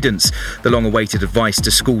government guidance. The long-awaited advice to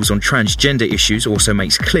schools on transgender issues also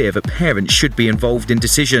makes clear that parents should be involved in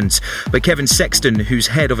decisions. But Kevin Sexton, who's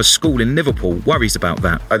head of a school in Liverpool, worries about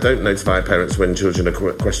that. I don't notify parents when children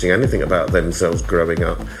are questioning anything about themselves growing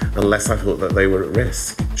up unless I thought that they were at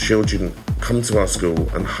risk. Children come to our school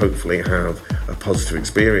and hopefully have a positive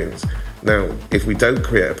experience. Now, if we don't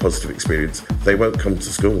create a positive experience, they won't come to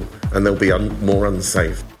school and they'll be more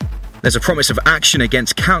unsafe. There's a promise of action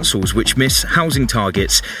against councils which miss housing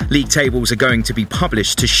targets. League tables are going to be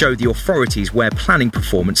published to show the authorities where planning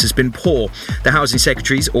performance has been poor. The Housing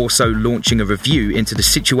Secretary is also launching a review into the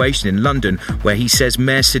situation in London, where he says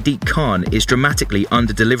Mayor Sadiq Khan is dramatically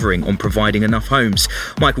under-delivering on providing enough homes.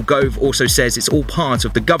 Michael Gove also says it's all part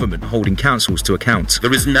of the government holding councils to account.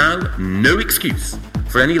 There is now no excuse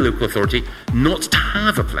for any local authority not to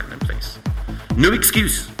have a plan in place. No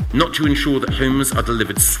excuse not to ensure that homes are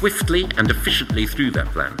delivered swiftly and efficiently through that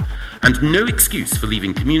plan, and no excuse for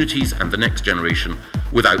leaving communities and the next generation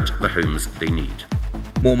without the homes they need.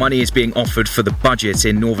 More money is being offered for the budget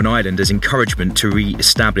in Northern Ireland as encouragement to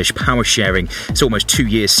re-establish power sharing. It's almost 2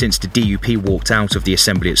 years since the DUP walked out of the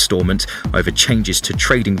Assembly at Stormont over changes to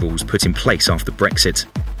trading rules put in place after Brexit.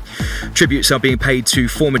 Tributes are being paid to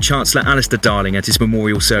former Chancellor Alistair Darling at his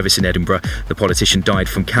memorial service in Edinburgh. The politician died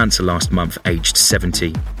from cancer last month, aged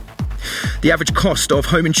 70. The average cost of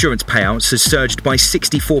home insurance payouts has surged by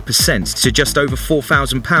 64% to just over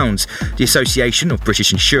 £4,000. The Association of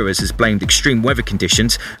British Insurers has blamed extreme weather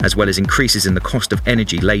conditions as well as increases in the cost of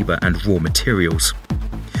energy, labour and raw materials.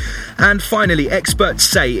 And finally, experts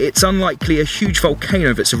say it's unlikely a huge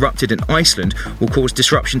volcano that's erupted in Iceland will cause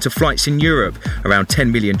disruption to flights in Europe. Around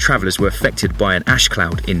 10 million travellers were affected by an ash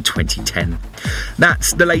cloud in 2010.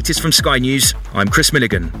 That's the latest from Sky News. I'm Chris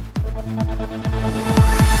Milligan.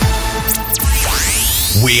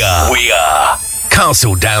 We are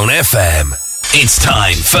Castledown FM. It's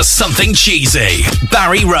time for something cheesy.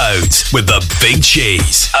 Barry Rhodes with the Big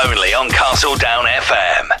Cheese. Only on Castledown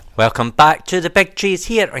FM. Welcome back to the Big Cheese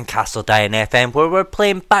here on Castledown FM, where we're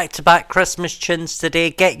playing back-to-back Christmas tunes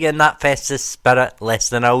today. Get you in that festive spirit. Less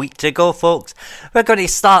than a week to go, folks. We're going to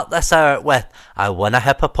start this out with I Want a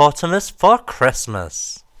Hippopotamus for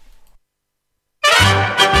Christmas.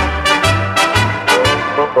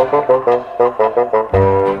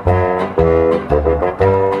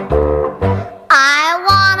 I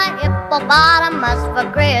want a hippopotamus for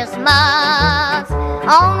Christmas.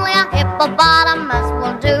 Only a hippopotamus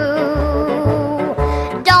will do.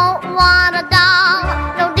 Don't want a doll,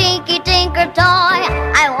 no dinky tinker toy.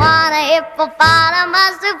 I want a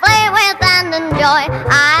hippopotamus to play with and enjoy.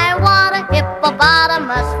 I want a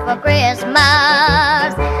hippopotamus for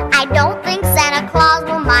Christmas. I don't think Santa Claus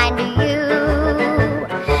will mind you.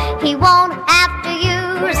 He won't have to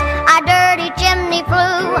use a dirty chimney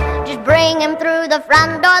flue. Just bring him through the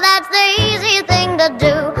front door, that's the easy thing to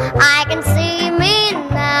do. I can see me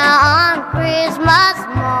now on Christmas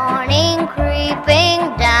morning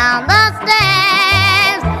creeping down the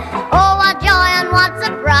stairs. Oh, what joy and what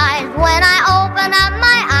surprise when I open up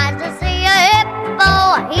my eyes to see a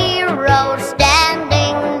hippo hero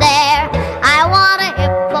standing there. I want a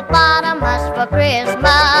hippopotamus for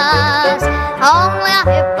Christmas. Only a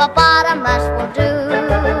hippopotamus will do.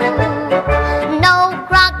 No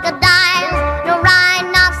crocodiles, no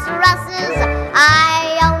rhinoceroses.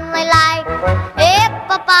 I only like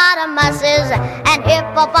hippopotamuses, and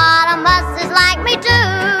hippopotamuses like me too.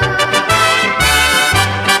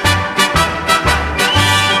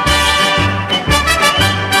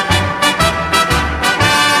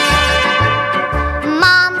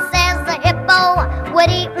 Mom says the hippo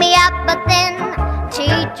would eat me up, but then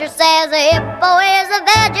teacher says a hippo is a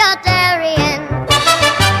vegetarian.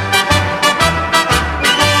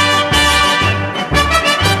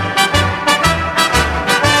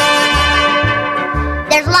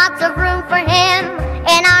 There's lots of room for him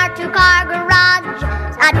in our two-car garage.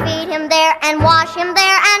 I'd feed him there and wash him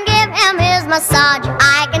there and give him his massage.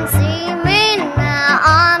 I can see me now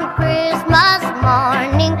on Christmas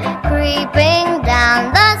morning creeping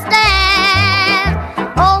down the stairs.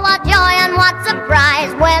 Oh, what joy and what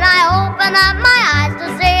surprise when I open up my eyes to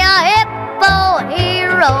see a hippo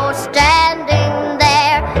hero standing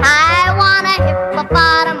there. I want a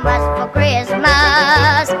hippopotamus for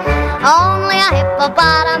Christmas. Only a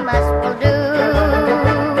hippopotamus will do.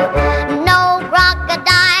 No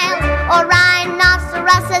crocodiles or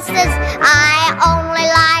rhinoceroses. I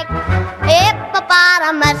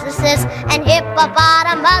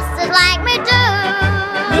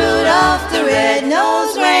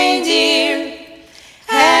reindeer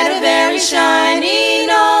had a very shiny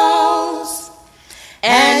nose,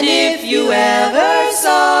 and if you ever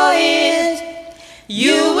saw it,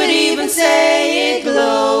 you would even say it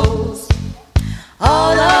glows.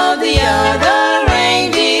 All of the other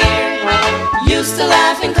reindeer used to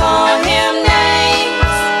laugh and call him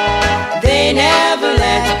names. They never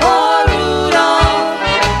let poor Rudolph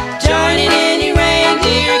join in any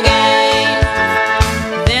reindeer game.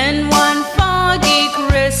 Then one foggy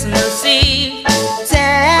Christmas Eve,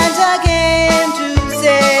 Santa came to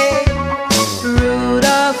say,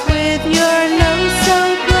 Rudolph, with your nose so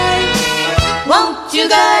bright, won't you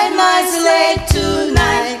guide my sleigh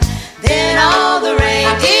tonight? Then all the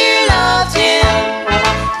reindeer loved him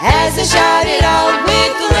as they shouted out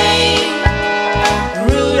with glee,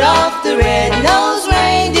 Rudolph the red-nosed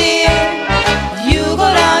reindeer, you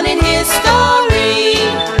go down in history.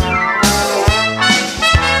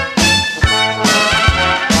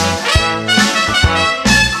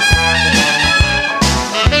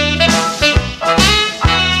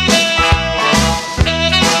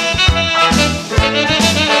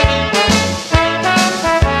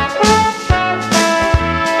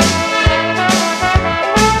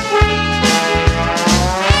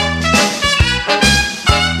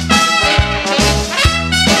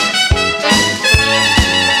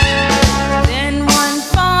 Then one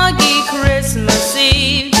foggy Christmas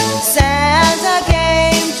Eve, Santa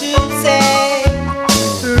came to say,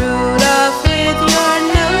 Rudolph, with your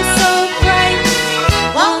nose so bright,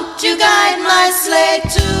 won't you guide my sleigh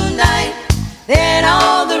tonight? Then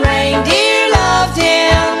all the reindeer loved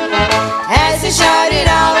him as they shouted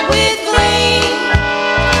out with glee,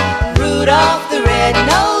 Rudolph the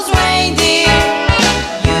red-nosed reindeer,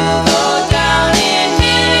 you go down in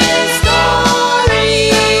history.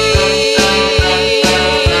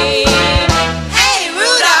 Hey,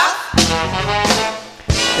 Rudolph!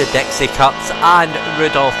 The Dixie Cups and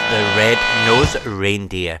Rudolph the Red-Nosed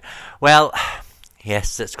Reindeer. Well,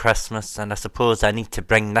 yes, it's Christmas, and I suppose I need to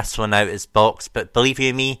bring this one out its box, but believe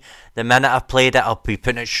you me, the minute I've played it, I'll be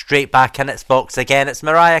putting it straight back in its box again. It's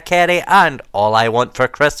Mariah Carey, and All I Want for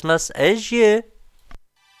Christmas Is You.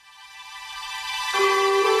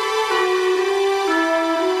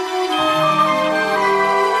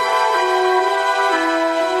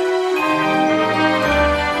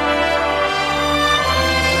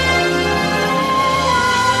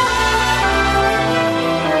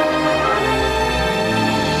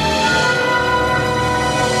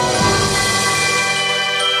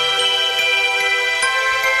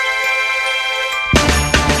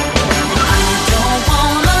 Don't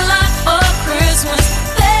want a lot for Christmas.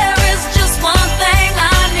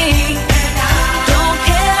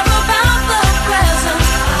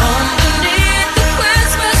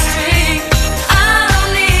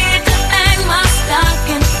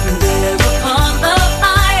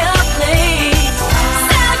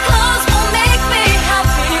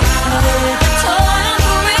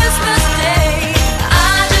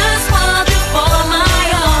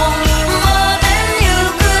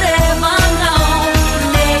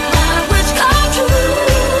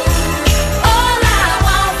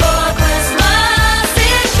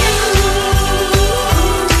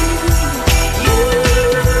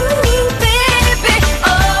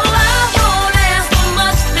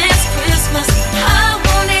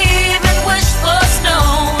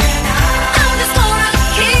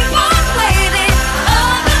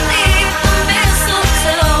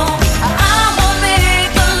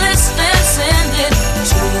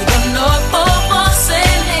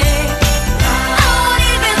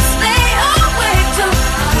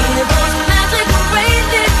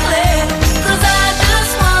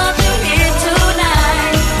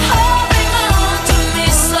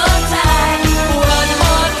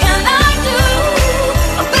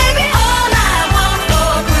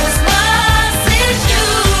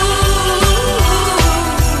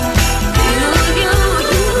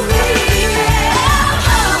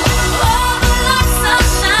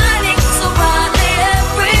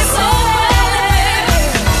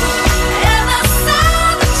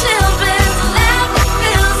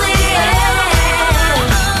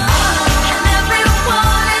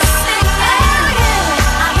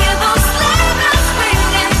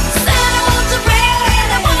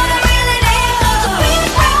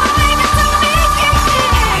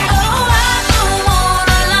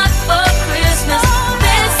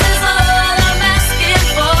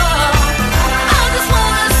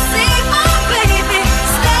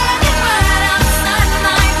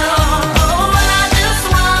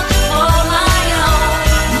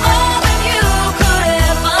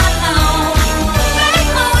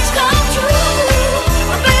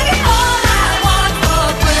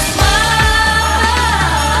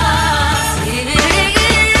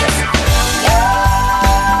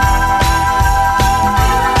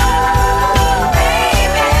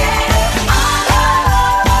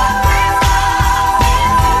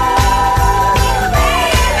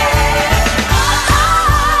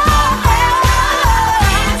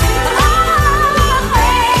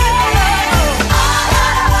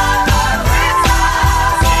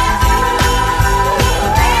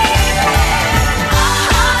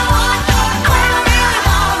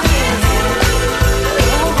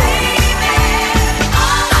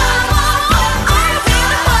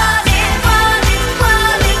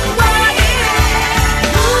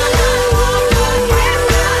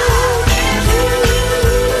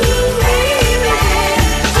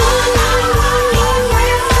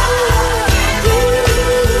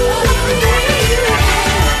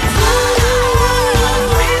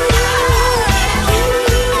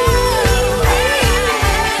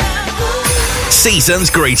 season's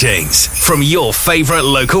greetings from your favourite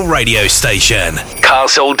local radio station,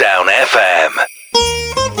 Castle Down FM.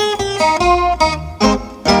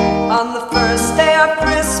 On the first day of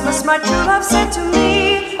Christmas, my true love said to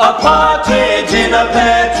me, a partridge in a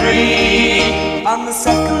pear tree. on the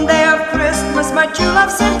second day of Christmas, my true love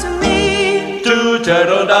said to me, 2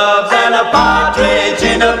 turtle doves and a partridge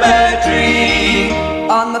in a pear tree.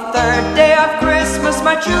 on the third day of Christmas,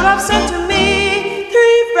 my true love said to me,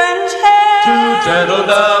 3 French hens, 2 turtle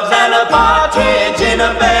doves and a partridge in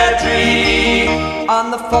a pear tree. on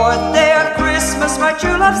the fourth day of Christmas, my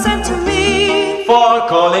true love said to me, 4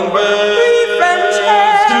 calling birds, 3 French 2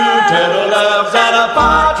 hens, turtle doves and a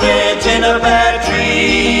partridge in a pear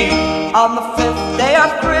tree. on the fifth day of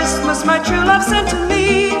Christmas, my true love sent to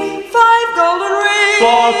me 5 golden rings,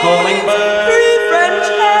 4 calling birds, 3 French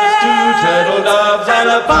hens, 2 turtle doves and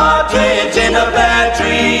a partridge in a pear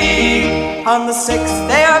tree. on the sixth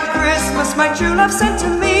day of Christmas, my true love sent to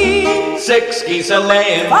me 6 geese a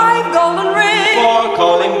laying, 5 golden rings, 4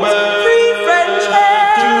 calling birds, 3 French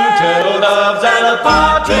hens, 2 turtle doves and a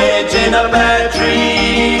partridge in a pear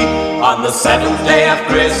tree. On the 7th day of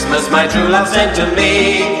Christmas, my true love sent to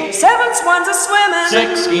me 7 swans a swimming,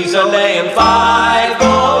 6 geese a laying, 5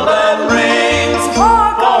 golden rings,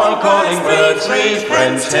 4 calling birds, 3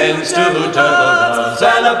 French hens, 2 turtle doves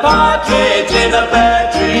and a partridge in a pear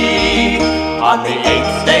tree. On the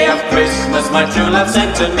 8th day of Christmas, my true love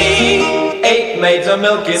sent to me 8 maids a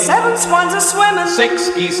milking, 7 swans a swimming, 6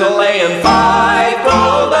 geese a laying, 5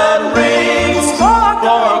 golden rings, 4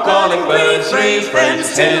 calling birds, 3 French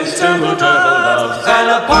hens, 2 turtle doves and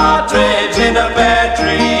a partridge in a pear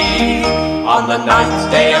tree. On the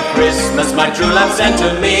 9th day of Christmas, my true love sent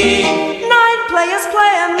to me 9 players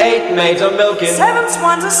playing, 8 maids a milking, 7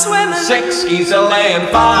 swans a swimming, 6 geese a laying,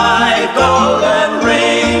 5 golden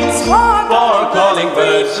rings, 4 calling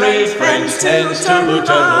birds, 3 French hens, 2 turtle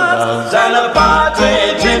doves and a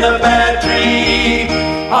partridge in a pear tree.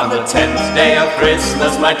 On the 10th day of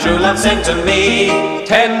Christmas, my true love sent to me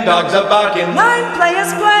 10 dogs a barking, 9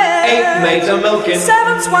 players playing, 8 maids a milking,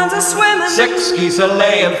 7 swans a swimming, 6 geese a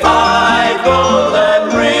laying, 5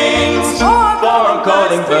 golden rings, 4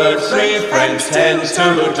 calling birds, 3 French hens, 2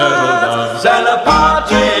 turtle doves and a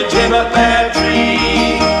partridge in a pear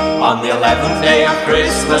tree. On the 11th day of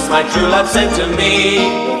Christmas, my true love sent to me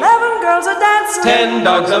 11 girls are dancing, 10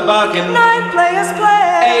 dogs a barking, 9 players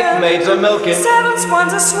playing, 8 maids a milking, 7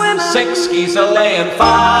 swans a swimming, 6 geese a laying,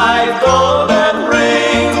 5 golden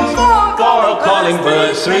rings, 4 calling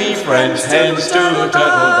birds, 3 French hens, 2 turtle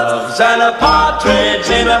doves and a partridge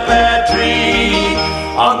in a pear tree.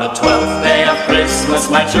 On the 12th day of Christmas,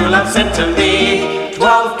 my true love sent to me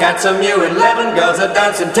 12 cats a mewing, 11 girls a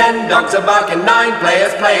dancing, 10 dogs a barking, 9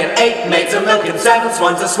 players playing, 8 maids a milking, 7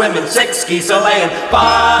 swans a swimming, 6 geese a laying,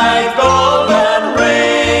 5 golden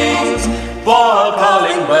rings, 4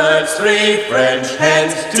 calling birds, 3 French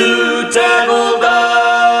hens, 2 turtle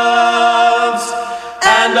doves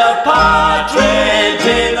and a partridge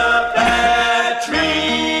in a pear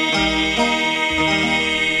tree.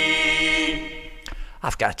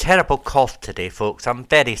 I've got a terrible cough today, folks. I'm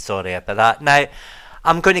very sorry about that. Now,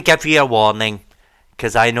 I'm going to give you a warning,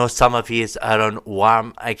 because I know some of you are on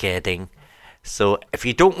Warmageddon. So if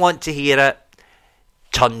you don't want to hear it,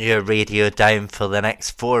 turn your radio down for the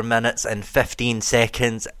next 4 minutes and 15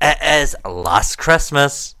 seconds. It is Last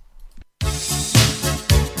Christmas.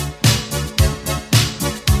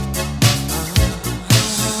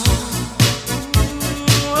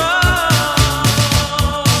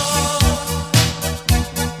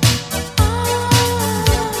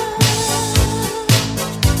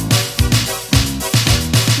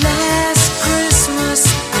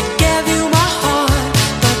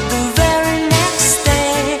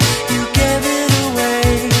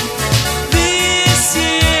 This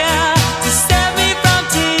year, to save me from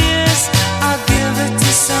tears, I'll give it to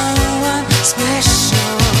someone.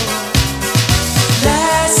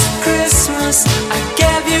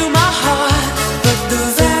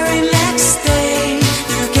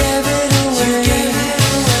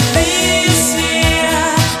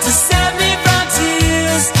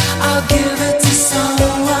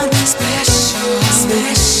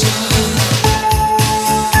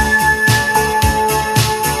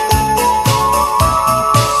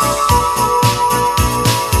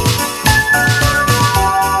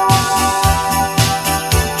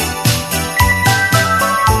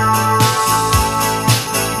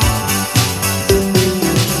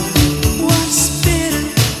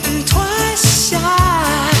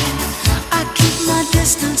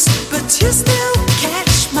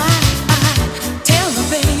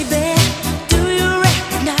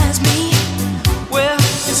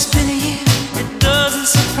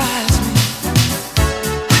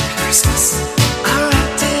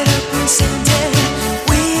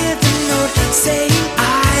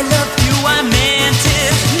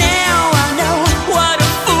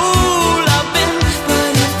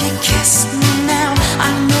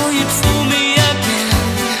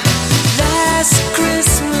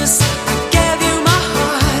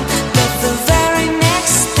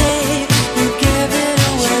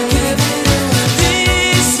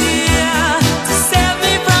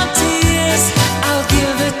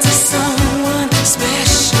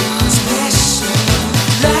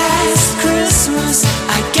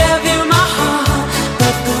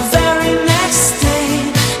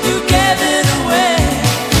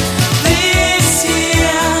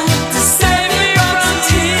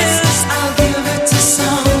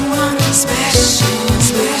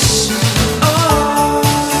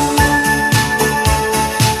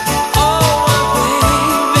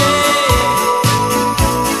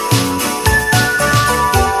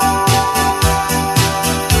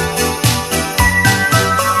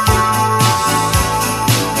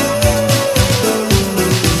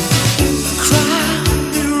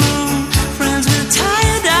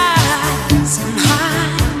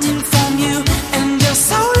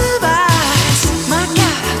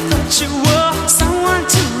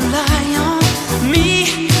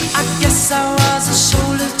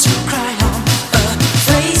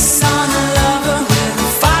 Face on a lover with a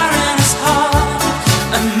fire in his heart.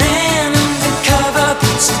 A man undercover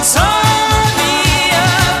puts it on me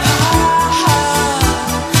apart.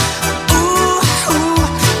 Ooh,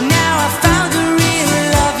 now I found a real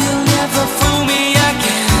love. You'll never fool me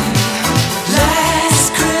again. Last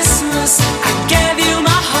Christmas I gave you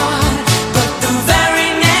my heart, but the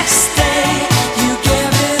very next day you gave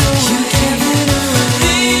it away.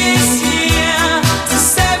 This year, to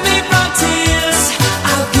save me from tears,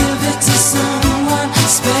 I'll give it to someone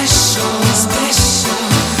special.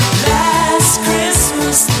 Last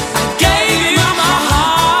Christmas I gave you my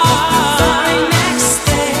heart, but the very next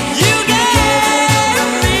day you gave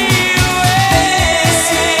me away. This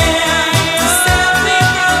year, to save me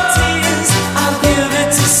from tears, I'll give it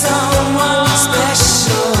to someone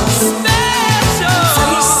special.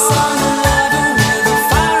 Face on a lover with a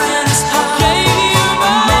fire in his heart. Gave you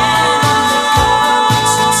my man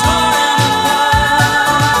puts it torn apart.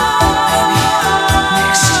 Maybe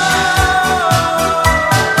next year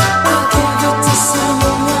I'll give it to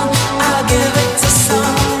someone. I'll give it to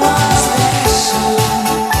someone special.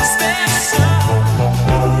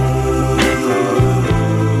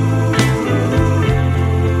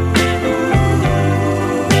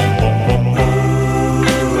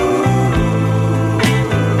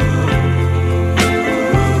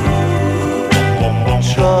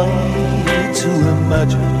 Try to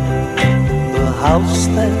imagine a house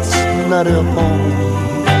that's not a home.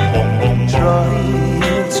 Try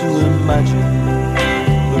to imagine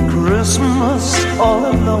a Christmas all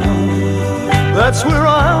alone. That's where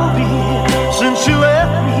I'll be since you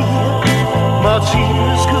left me. My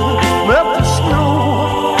tears could melt the snow.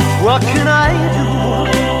 What can I do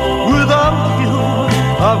without you?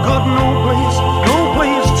 I've got no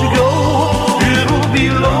place to go. It'll be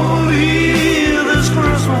lonely this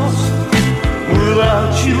Christmas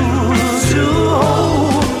without you to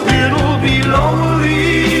hold. It'll be lonely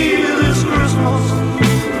this Christmas,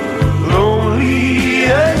 lonely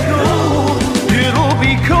and cold. It'll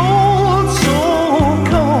be cold, so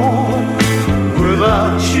cold,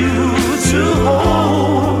 without you to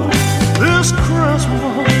hold this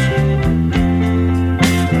Christmas.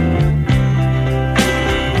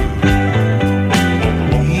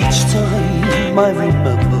 Each time I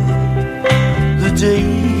remember the day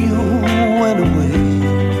you went away,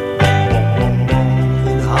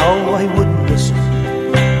 and how I would listen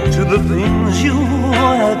to the things you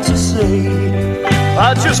had to say.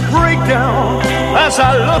 I just break down as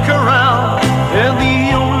I look around, and the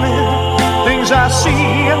only things I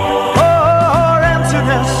see are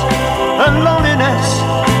emptiness and loneliness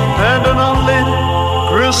and an unlit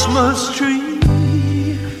Christmas tree.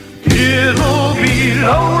 It'll be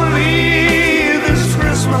lonely this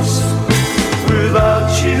Christmas without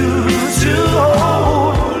you to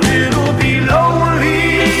hold. It'll be lonely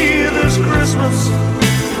this Christmas,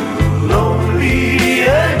 lonely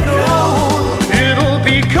and cold. It'll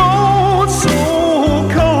be cold, so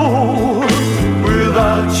cold,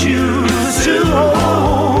 without you to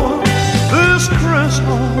hold this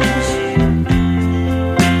Christmas.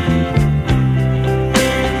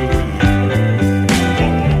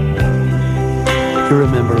 You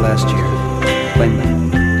remember last year when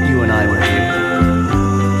you and I were here?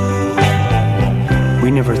 We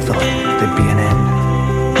never thought there'd be an end.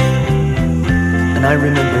 And I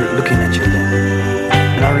remember looking at you then,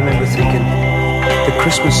 and I remember thinking that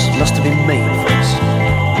Christmas must have been made for us.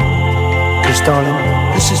 Because darling,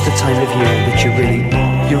 this is the time of year that you really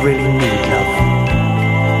need love,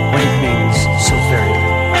 when it means so very,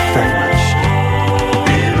 very much.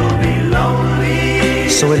 It'll be lonely.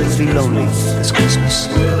 So it'll be lonely this Christmas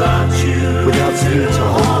without you to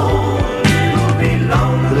hold.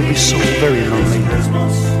 It'll be so very lonely,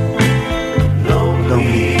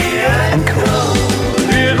 lonely and cold.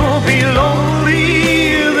 It'll be lonely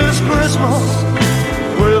this Christmas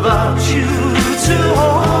without you to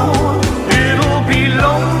hold. It'll be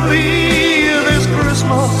lonely this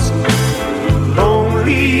Christmas,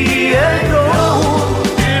 lonely and cold.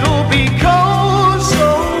 It'll be cold, so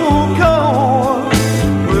cold,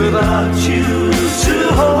 without you to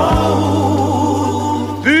hold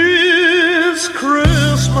this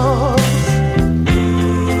Christmas.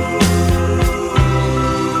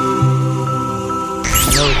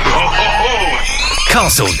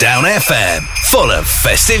 Castledown FM, full of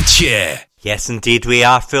festive cheer. Yes, indeed, we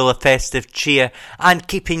are full of festive cheer and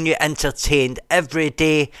keeping you entertained every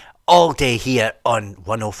day, all day here on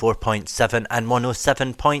 104.7 and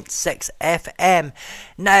 107.6 FM.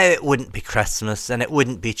 Now, it wouldn't be Christmas and it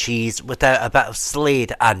wouldn't be cheese without a bit of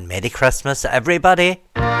Slade, and Merry Christmas, everybody.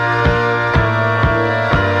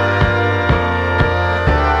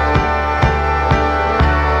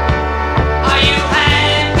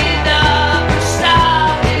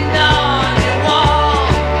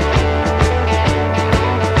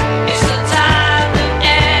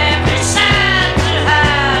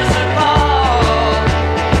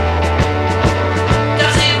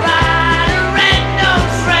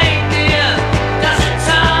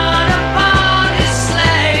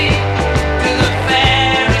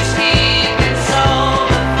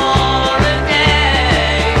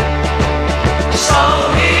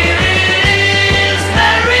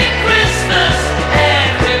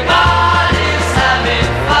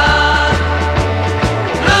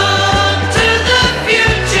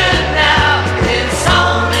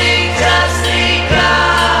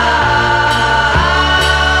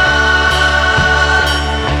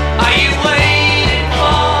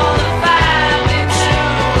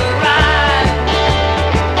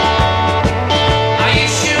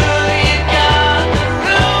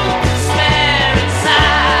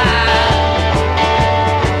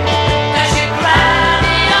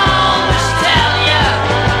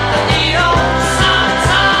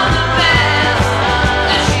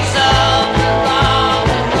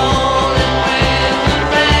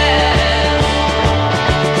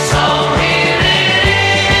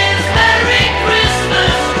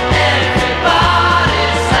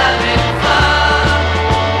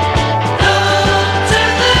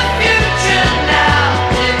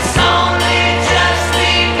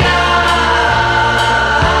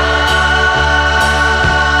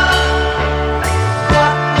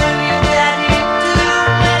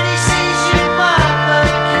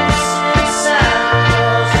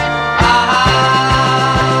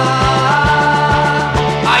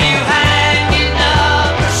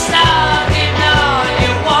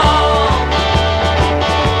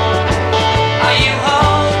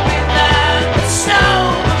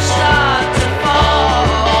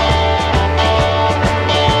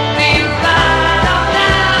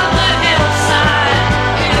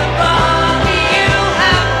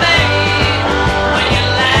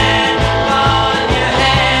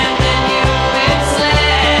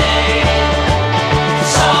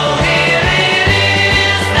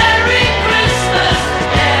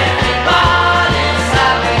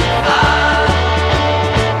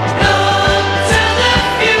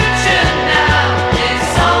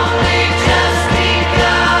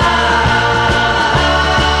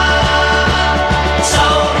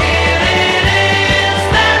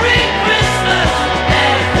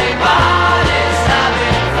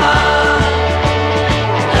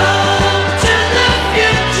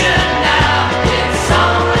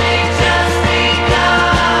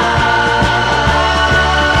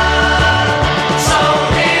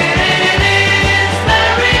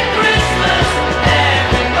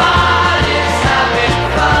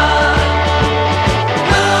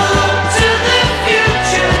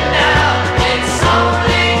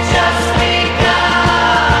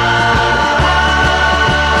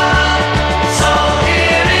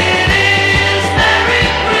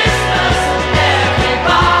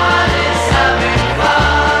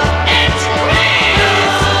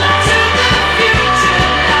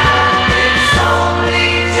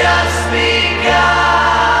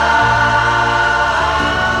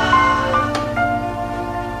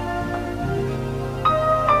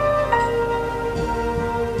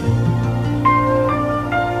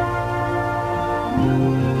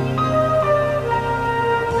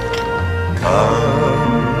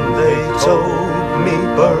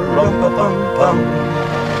 pa-rum-pa-pum-pum.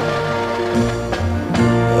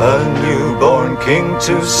 A newborn king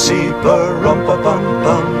to see,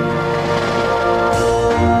 pa-rum-pa-pum-pum.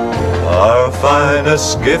 Our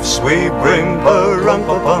finest gifts we bring,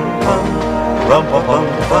 pa-rum-pa-pum-pum,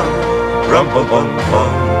 rum-pa-pum-pum,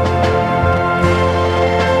 rum-pa-pum-pum.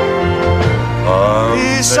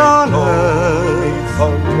 Peace on earth,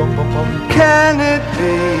 can it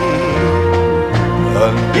be?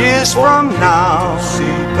 Years from now,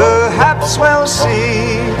 perhaps we'll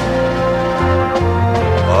see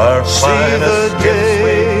our finest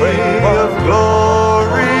day of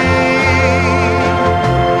glory.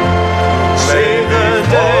 Say the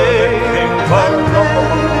day of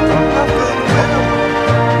goodwill,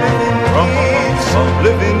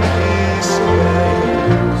 live in peace,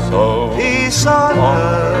 so peace on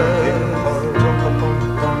earth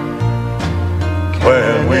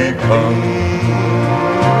when we come.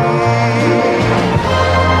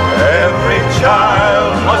 Every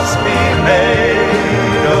child must be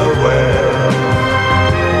made aware.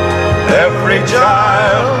 Every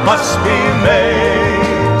child must be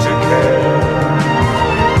made to care.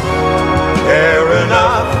 Care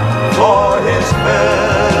enough for his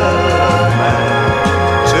fellow man,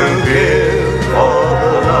 to give all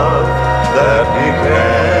the love that he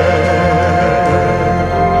can.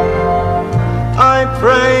 I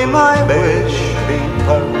pray my wish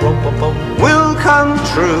will come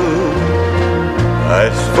true.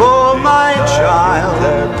 As for my child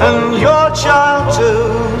and your child too,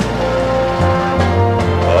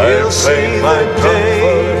 he'll see the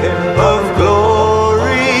day of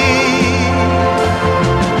glory.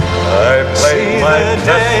 I play my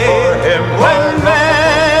day for him when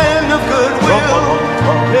men of goodwill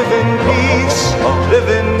live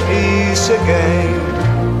in peace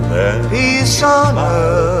again. Peace on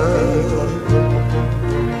earth.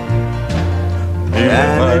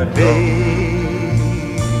 Can it be?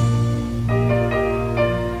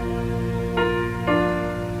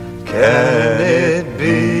 Can it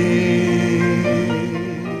be?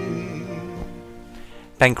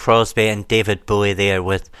 Bing Crosby and David Bowie there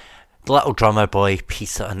with Little Drummer Boy,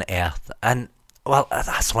 Peace on Earth. And, well,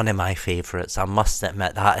 that's one of my favourites. I must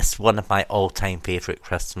admit that is one of my all-time favourite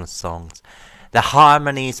Christmas songs. The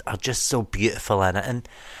harmonies are just so beautiful in it. And,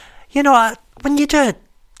 you know, when you do a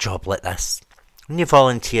job like this, when you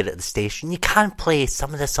volunteer at the station, you can play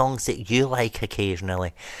some of the songs that you like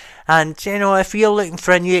occasionally. And, you know, if you're looking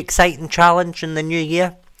for a new exciting challenge in the new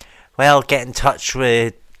year, well, get in touch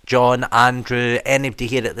with John, Andrew, anybody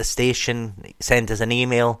here at the station, send us an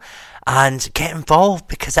email and get involved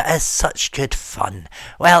because it is such good fun.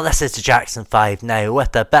 Well, this is the Jackson 5 now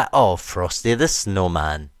with a bit of Frosty the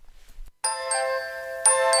Snowman.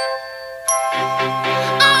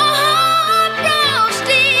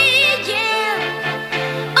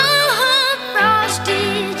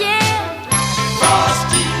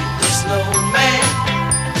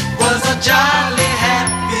 Jolly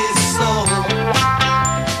happy soul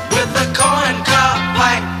with a corn cob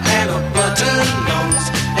pipe and a button nose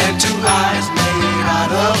and two eyes made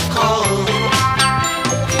out of coal.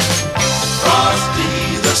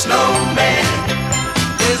 Frosty the Snowman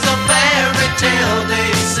is a fairy tale,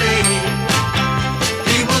 they say.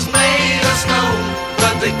 He was made of snow,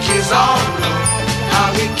 but the kids all know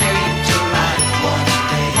how he came to life one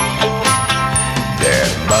day.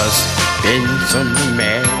 There must have been some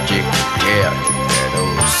magic here that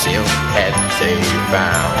old silk hat they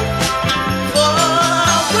found.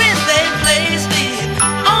 For when they placed it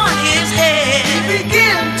on his head, he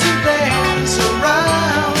began to dance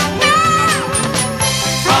around.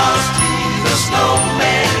 Frosty the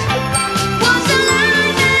Snowman was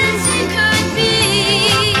alive as he could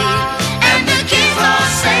be, and the kids all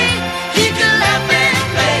say he could laugh and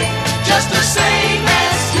play just the same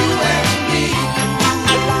as you and me.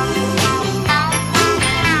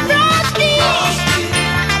 Frosty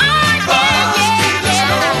the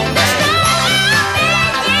Snowman.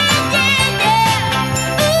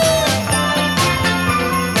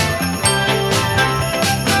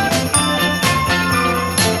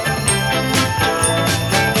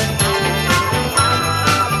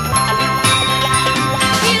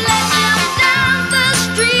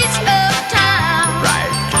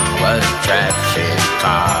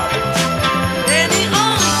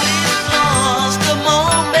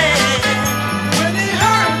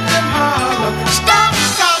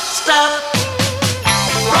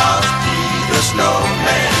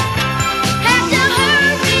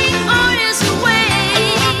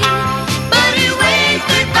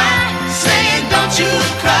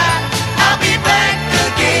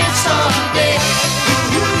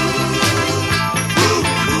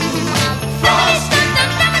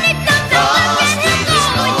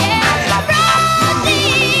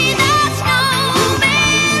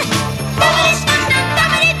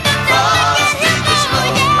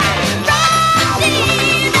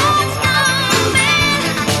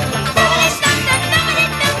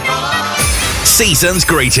 season's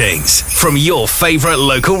greetings from your favourite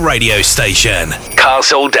local radio station,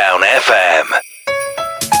 Castle Down FM.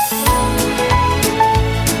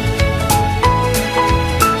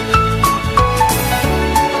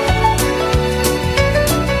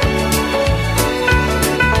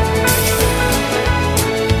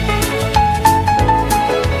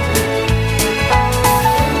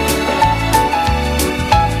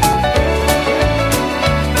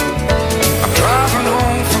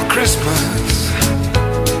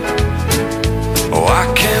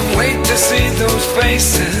 See those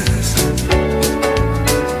faces.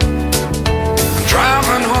 I'm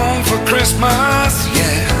driving home for Christmas,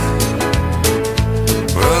 yeah.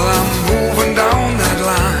 Well, I'm moving down that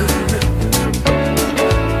line,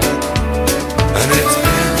 and it's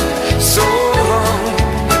been so long,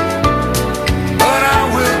 but I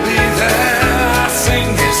will be there. I sing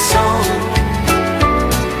this song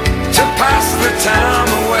to pass the time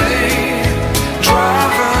away,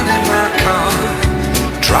 driving in my car,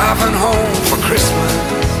 driving home for Christmas.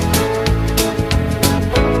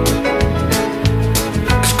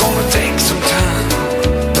 It's gonna take some time,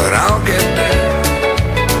 but I'll get there.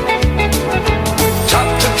 Top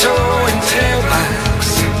to toe in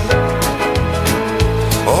tailbacks.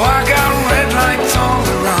 Oh, I got red lights all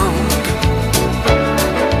around,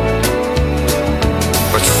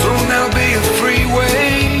 but soon there'll be a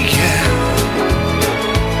freeway, yeah.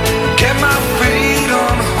 Get my feet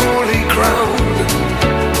on holy ground.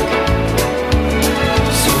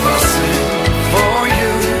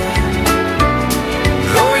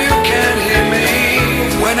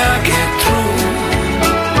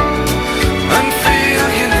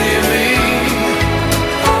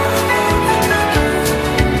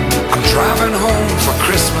 Driving home for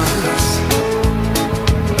Christmas.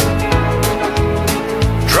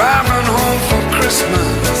 Driving home for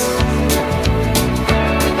Christmas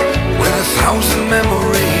with 1,000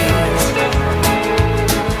 memories.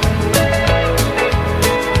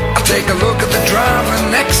 I take a look at the driver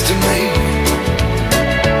next to me.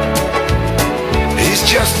 He's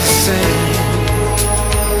just the same.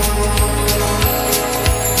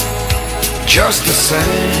 Just the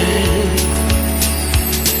same.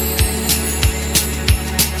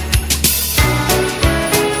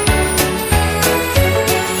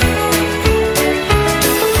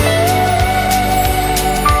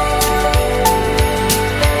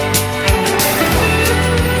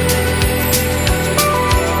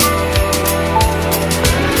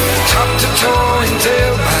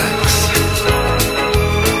 Tailbacks.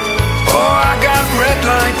 Oh, I got red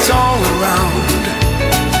lights all around.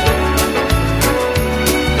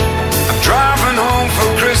 I'm driving home for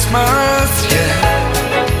Christmas, yeah.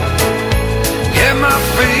 Get my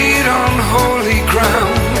feet on holy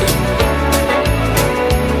ground.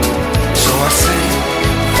 So I sing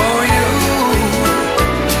for you,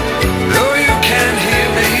 though you can't hear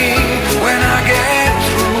me when I get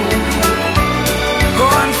through. Go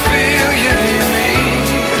and feel you near me.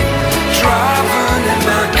 Driving in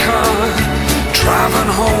my car,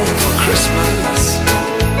 driving home for Christmas.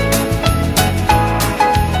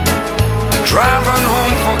 Driving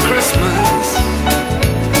home for Christmas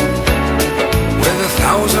with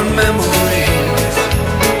 1,000 memories.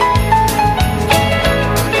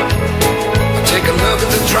 I take a look at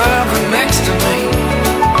the driver next to me.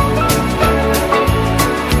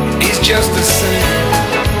 He's just the same.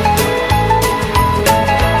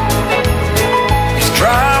 He's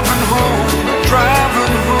driving home,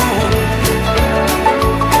 driving home,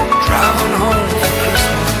 driving home for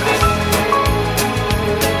Christmas.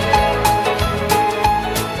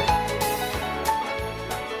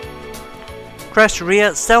 Chris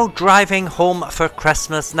Rea still driving home for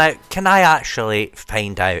Christmas. Now, can I actually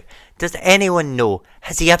find out, does anyone know,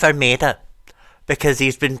 has he ever made it? Because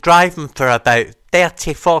he's been driving for about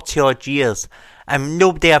 30, 40 odd years, and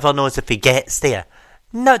nobody ever knows if he gets there.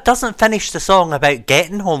 No, it doesn't finish the song about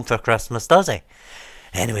getting home for Christmas, does he?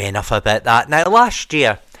 Anyway, enough about that. Now, last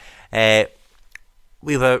year,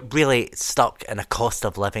 we were really stuck in a cost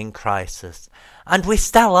of living crisis. And we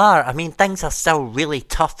still are. I mean, things are still really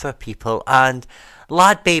tough for people. And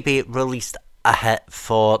Lad Baby released a hit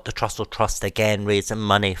for the Trussell Trust again, raising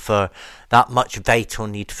money for that much vital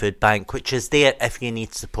need food bank, which is there if you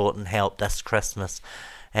need support and help this Christmas.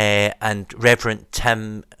 And Reverend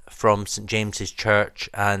Tim from St James's Church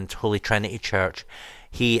and Holy Trinity Church,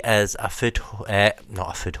 he is a not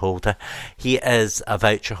a food holder, he is a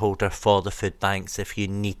voucher holder for the food banks. If you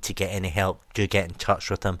need to get any help, do get in touch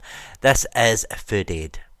with him. This is Food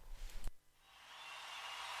Aid.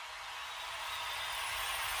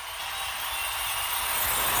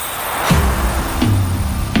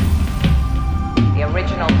 The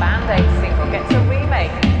original Band Aid single gets a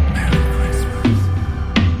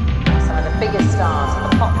stars of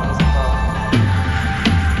the pop music world.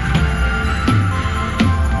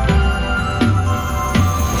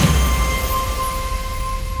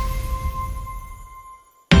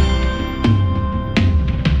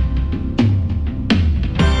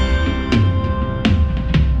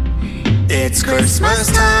 It's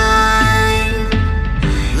Christmas time.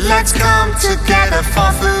 Let's come together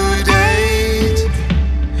for Food Aid.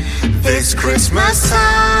 This Christmas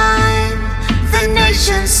time, the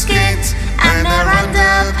nation's skint and they're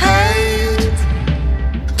underpaid.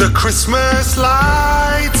 The Christmas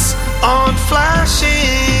lights aren't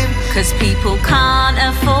flashing, 'cause people can't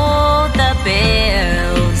afford the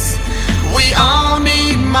bills. we all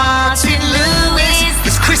need Martin Lewis.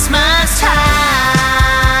 It's Christmas time.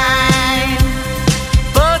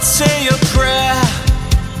 But say a prayer.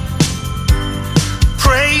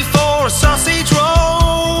 Pray for a sausage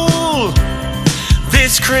roll.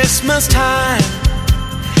 This Christmas time,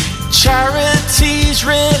 charity's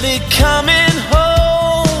really coming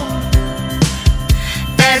home.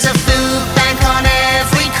 There's a food bank on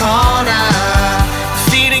every corner,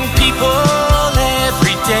 feeding people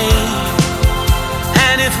every day.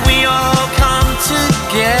 And if we all come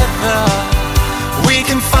together, we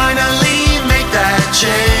can finally make that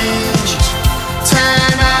change.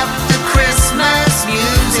 Turn up the Christmas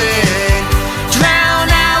music, drown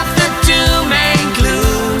out the doom and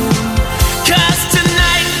gloom. 'Cause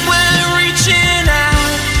tonight we're reaching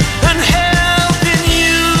out and helping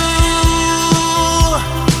you.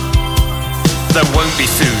 There won't be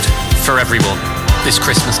food for everyone this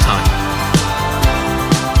Christmas time.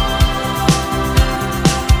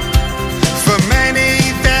 For many,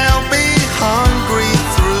 they'll be hungry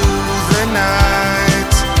through the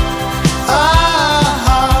night.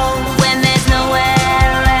 Oh, When there's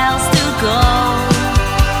nowhere else to go,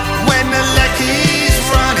 when the lecky's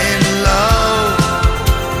running low,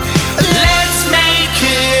 let's make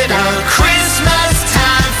it a Christmas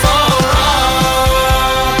time for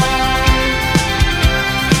all.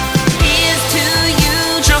 here's to you,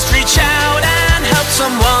 Just reach out and help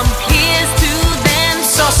someone. here's to them.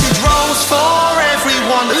 Sausage rolls for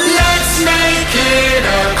everyone. Let's make it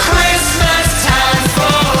a Christmas time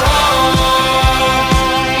for all.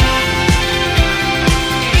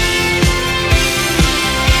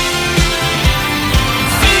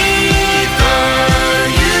 Feed the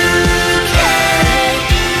UK.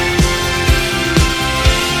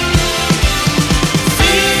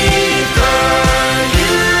 Feed the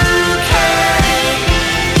UK.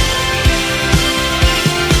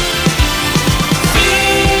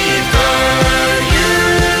 Feed the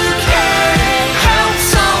UK. Help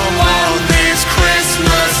someone this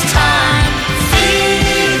Christmas time.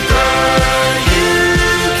 Feed the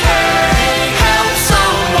UK. Help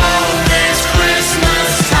someone this Christmas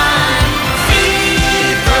time.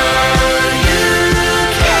 Feed the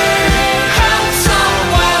UK. Help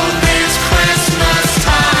someone this Christmas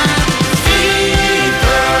time. Feed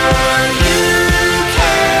the UK.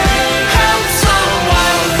 Help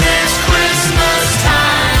someone this Christmas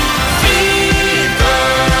time. Feed the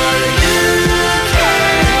UK.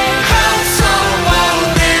 Help someone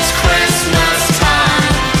this Christmas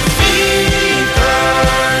time. Feed the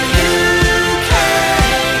UK.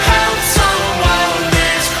 Help someone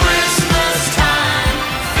this Christmas time.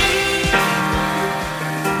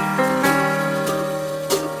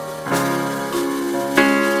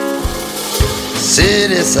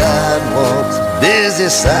 City sidewalks, busy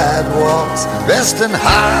sidewalks, dressed in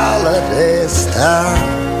holiday style.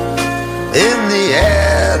 In the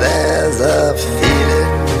air there's a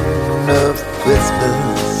feeling of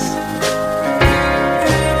Christmas.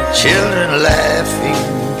 Children laughing,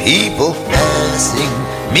 people passing,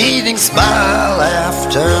 meeting smile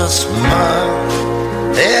after smile.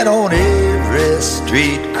 And on every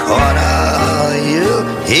street corner you'll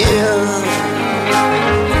hear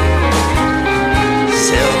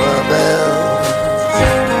silver bells,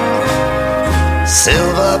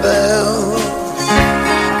 silver bells.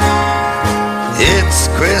 It's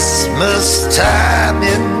Christmas time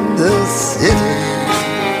in the city.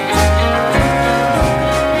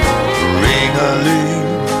 Ring-a-ling,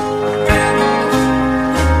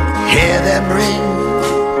 hear them ring.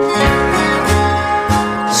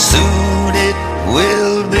 Soon it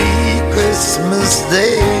will be Christmas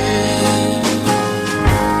Day.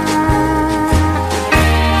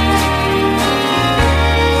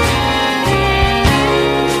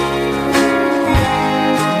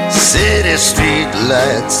 City street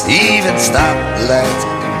lights, even stoplights,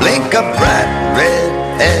 blink a bright red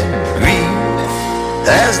and green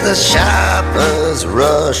as the shoppers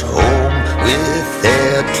rush home with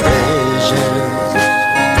their treasures.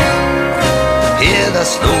 hear the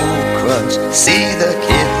snow crunch, see the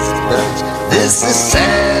kids bunch. This is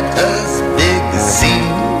Santa's big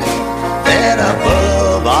scene. And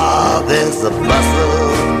above all, there's a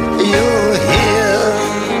bustle you'll hear.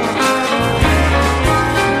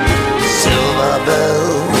 Silver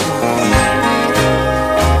bells,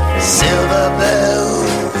 silver bells.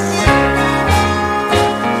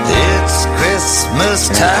 It's Christmas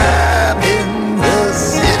time in the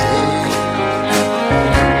city.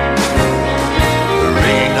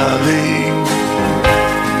 Ring-a-ling,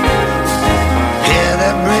 hear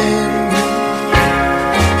them ring.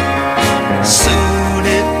 Soon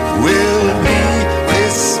it will be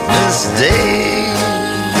Christmas Day.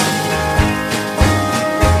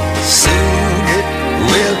 Soon it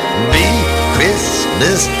will be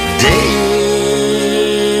Christmas Day.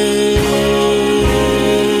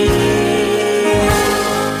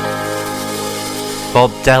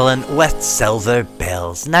 Bob Dylan with Silver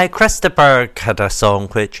Bells. Now, Christopher had a song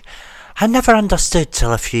which I never understood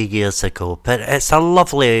till a few years ago, but it's a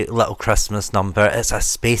lovely little Christmas number. It's A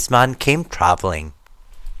Spaceman Came Travelling.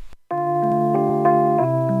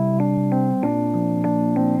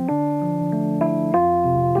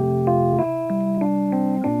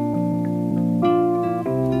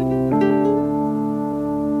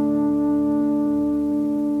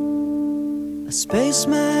 A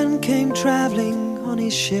spaceman came travelling on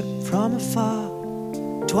his ship from afar.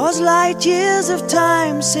 'Twas light years of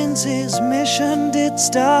time since his mission did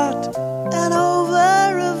start, and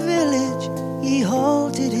over a village he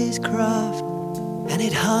halted his craft, and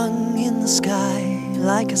it hung in the sky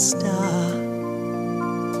like a star,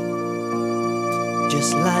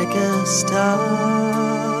 just like a star.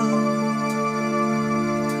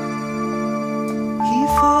 He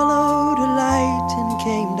followed a light and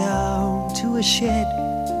came down to a shed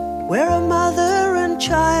where a mother and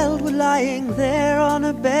child were lying there on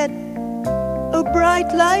a bed. A bright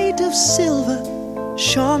light of silver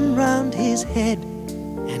shone round his head,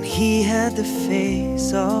 and he had the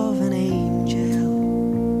face of an angel,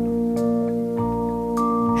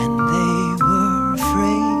 and they were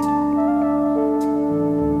afraid.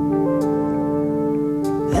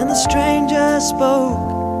 Then the stranger spoke,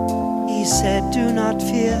 he said, "Do not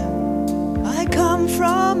fear, I come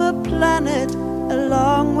from a planet a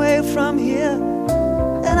long way from here,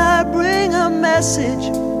 and I bring a message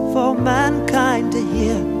for mankind to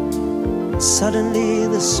hear." Suddenly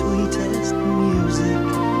the sweetest music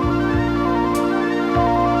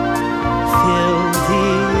filled the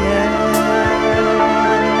air,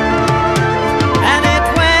 and it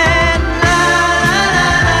went la la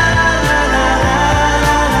la la la.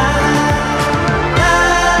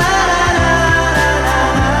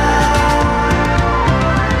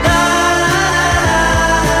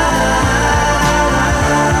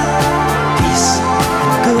 Peace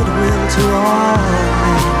and goodwill to all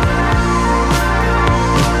men,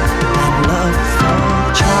 and love for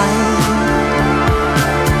the child.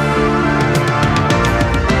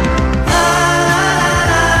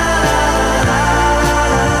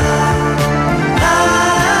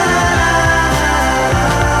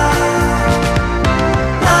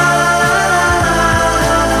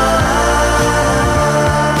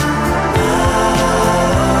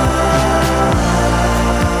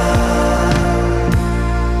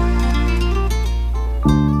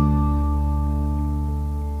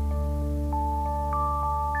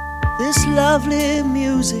 This lovely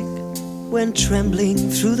music went trembling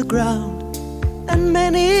through the ground, and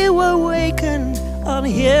many were wakened on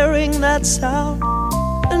hearing that sound.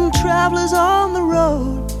 And travelers on the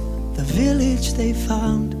road, the village they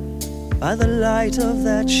found by the light of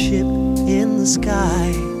that ship in the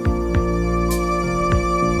sky,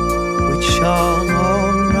 which shone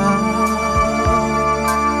all around.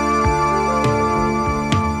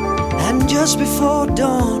 And just before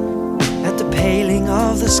dawn, at the paling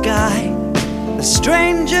of the sky, the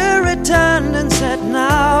stranger returned and said,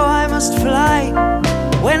 "Now I must fly.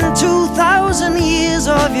 When 2,000 years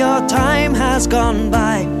of your time has gone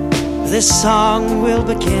by, this song will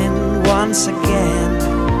begin once again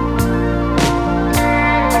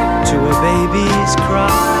to a baby's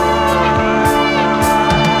cry."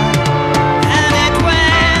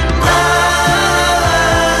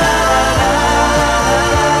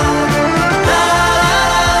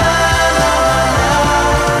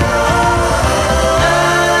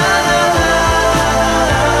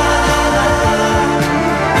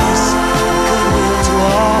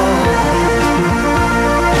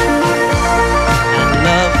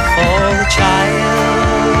 Child,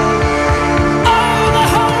 oh, the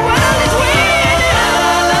whole world is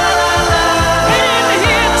waiting.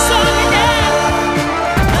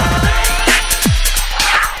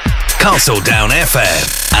 Castledown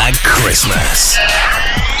FM at Christmas.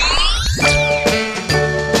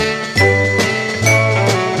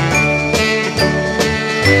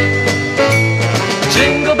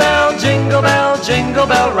 Jingle bell, jingle bell, jingle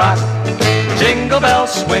bell rock. Jingle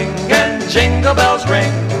bells swing and jingle bells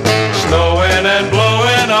ring. Snowing and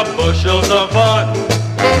blowing up bushels of fun.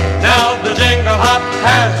 Now the jingle hop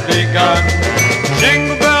has begun.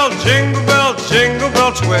 Jingle bell, jingle bell, jingle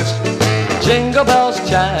bell twist. Jingle bells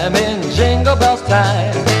chime in Jingle Bells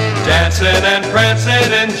time. Dancing and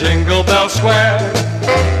prancing in Jingle Bell Square.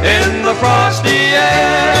 In the frosty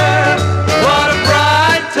air. What a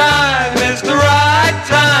bright time is the right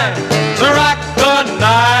time to rock the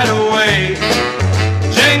night away.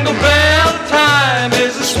 Jingle bell time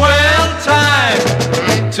is a swell time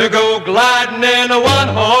to go gliding in a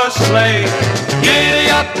one-horse sleigh. Giddy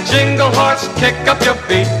up, jingle horse, kick up your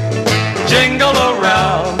feet. Jingle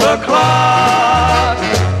around the clock.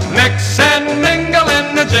 Mix and mingle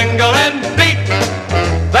in the jingle and beat.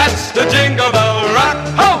 That's the Jingle Bell Rock.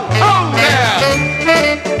 Ho, ho, yeah!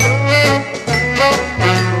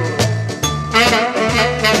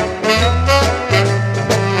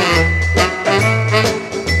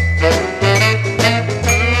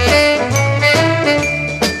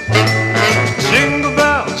 Jingle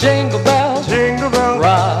bell, jingle bell, jingle bell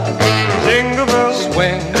rock. Jingle bell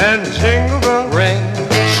swing and jingle bell ring.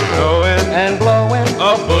 Snowing and blowing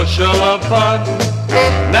a bushel of fun.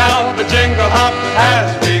 Now the jingle hop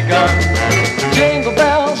has begun. Jingle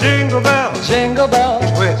bell, jingle bell, jingle bell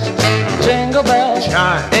twist. Jingle bell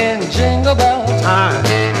chime in Jingle Bell time.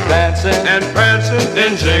 Dancing and prancing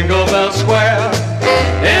in Jingle Bell Square.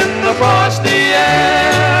 In the frosty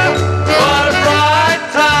air. What a bright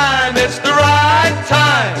time, it's the right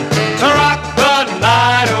time to rock the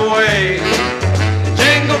night away.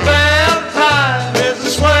 Jingle bell time is a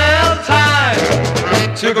swell time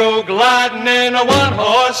to go gliding in a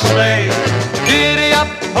one-horse sleigh. Giddy up,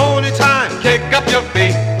 pony time, kick up your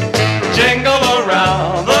feet. Jingle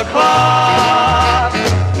around the clock.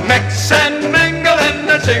 Mix and mingle in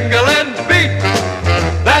the jingle and beat.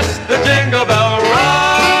 That's the Jingle Bell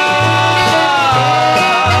Rock.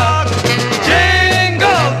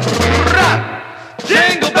 Jingle rock,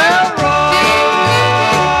 Jingle Bell Rock.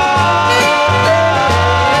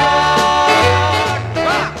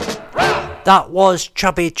 That was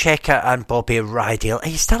Chubby Checker and Bobby Rydell. Are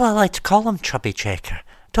you still allowed to call him Chubby Checker?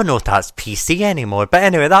 Don't know if that's PC anymore, but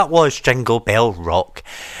anyway, that was Jingle Bell Rock.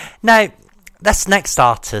 Now, this next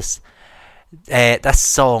artist, this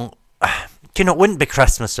song, you know, it wouldn't be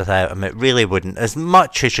Christmas without him. It really wouldn't. As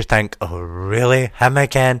much as you think, oh, really? Him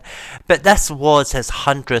again? But this was his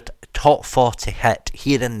 100th top 40 hit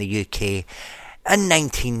here in the UK in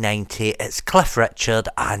 1990. It's Cliff Richard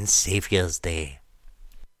and Saviour's Day.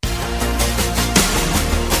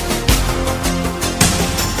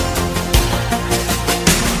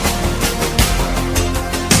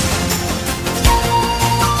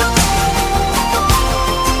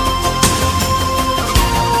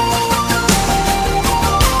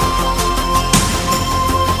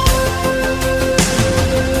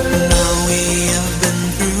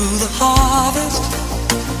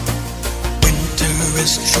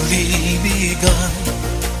 Has truly begun.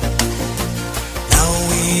 Now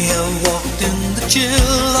we have walked in the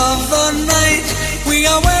chill of the night. We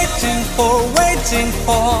are waiting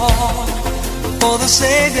for the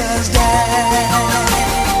Savior's day.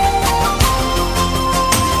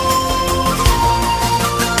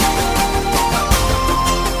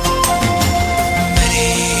 Many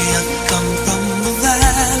have come from the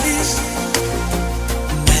valleys.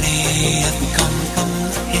 Many have come from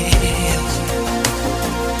the hills.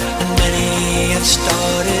 Many have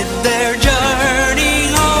started their journey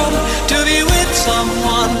home to be with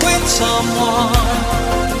someone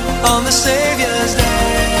on the Savior's Day.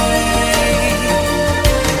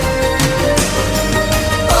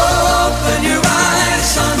 Open your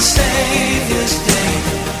eyes on Savior's Day.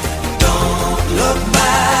 Don't look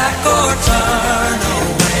back or turn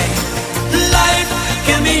away. Life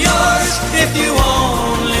can be yours if you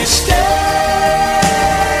only stay.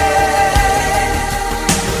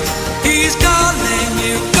 He's calling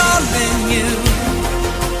you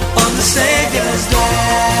on the Savior's Day.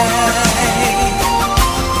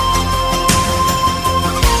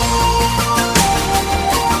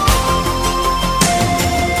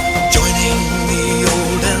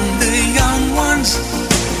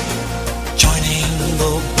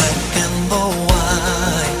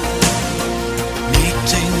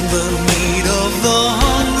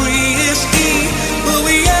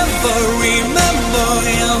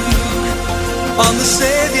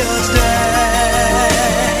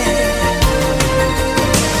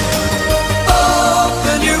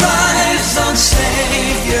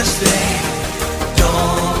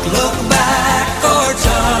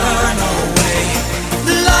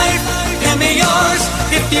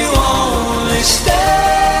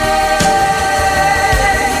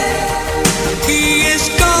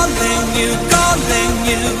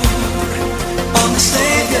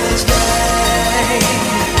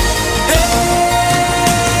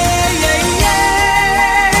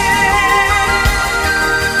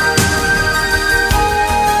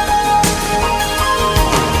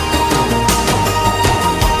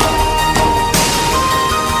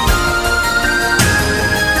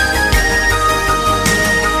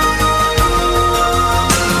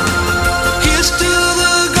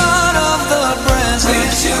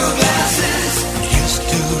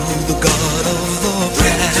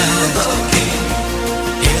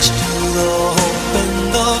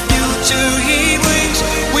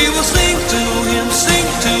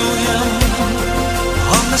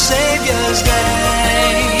 Savior's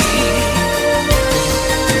Day.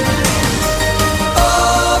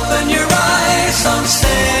 Open your eyes on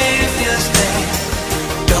Savior's Day.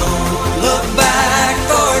 Don't look back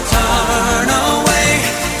or turn away.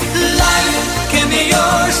 Life can be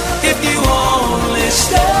yours if you only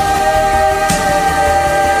stay.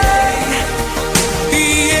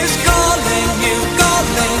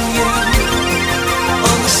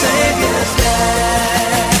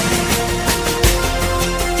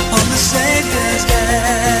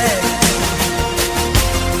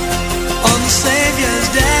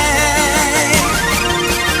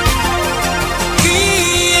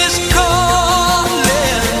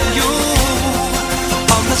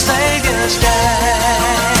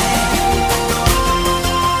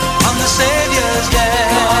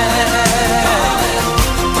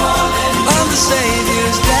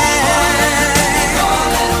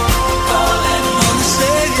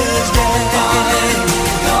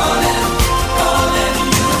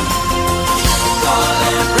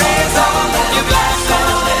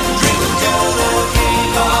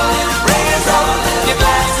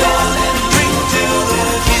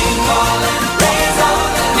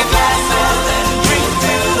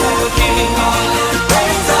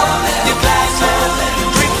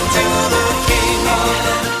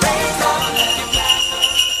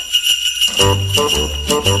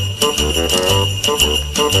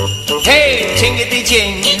 Hey,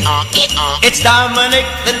 jingity-jing, it's Dominic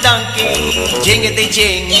the donkey.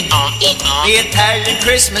 Jingity-jing, the Italian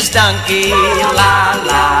Christmas donkey. La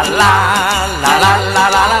la la la la la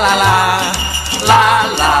la la la la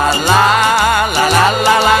la la la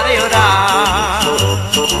la la la.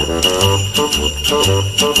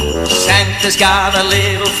 Santa's got a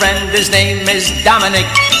little friend, his name is Dominic,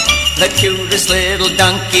 the cutest little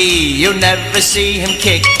donkey. You never see him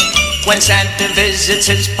kick. When Santa visits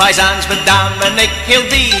his paisans with Dominic, he'll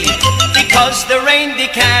be, because the reindeer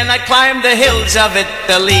cannot climb the hills of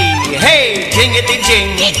Italy. Hey,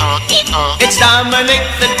 jingity-jing, it's Dominic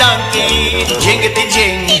the donkey.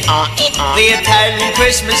 Jingity-jing, the Italian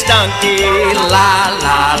Christmas donkey. La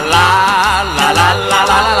la la la la la la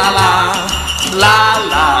la la la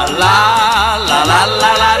la la la la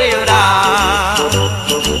la la la.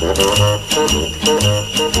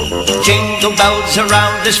 Jingle bells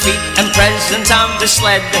around his feet and presents on the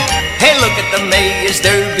sled. Hey, look at the Mayor's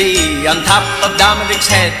Derby on top of Dominic's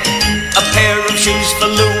head. A pair of shoes for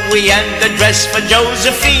Louis and a dress for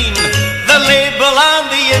Josephine. The label on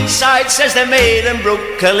the inside says they're made in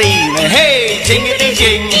Brooklyn. Hey,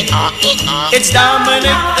 jingity-jing, it's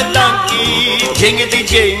Dominic the donkey.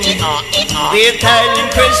 Jingity-jing, the Italian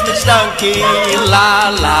Christmas donkey. La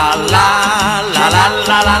la la la la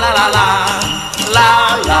la la la la la.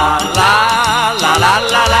 La la la la la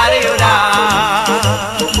la la la.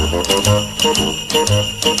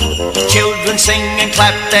 Children sing and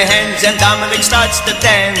clap their hands and Dominic starts to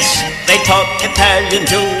dance. They talk Italian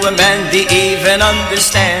to him and he even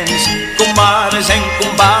understands. Kumaras and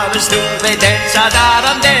kumbaras do they dance ad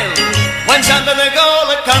arandel. When Santa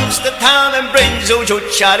Nicola comes to town and brings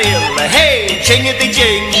Ujucharil. Hey,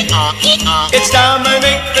 jingity-jing, it's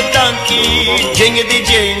Dominic the donkey.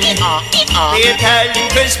 Jingity-jing, the Italian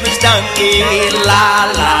Christmas donkey.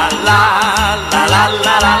 La la la la la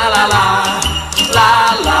la la la la la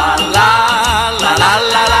la la la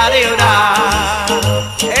la la la.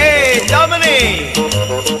 Hey, Dominic,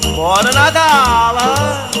 buon Natale.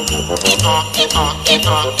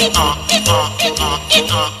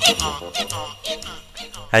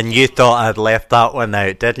 And you thought I'd left that one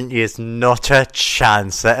out, didn't you? Not a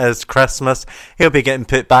chance. It is Christmas. He'll be getting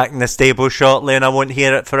put back in the stable shortly and I won't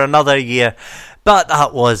hear it for another year. But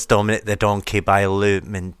that was Dominic the Donkey by Lou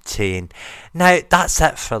Montaigne. Now, that's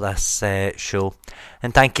it for this show.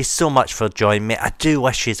 And thank you so much for joining me. I do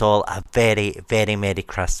wish you all a very, very Merry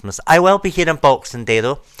Christmas. I will be here on Boxing Day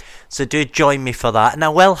though, so do join me for that. And I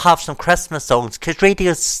will have some Christmas songs, because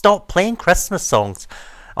radio's stopped playing Christmas songs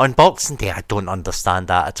on Boxing Day. I don't understand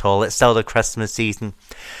that at all. It's still the Christmas season.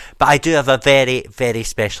 But I do have a very, very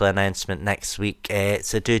special announcement next week,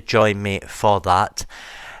 so do join me for that.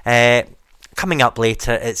 Coming up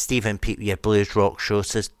later, it's Stephen Pete with your Blues Rock Show,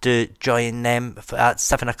 so do join them at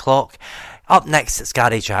 7 o'clock. Up next, it's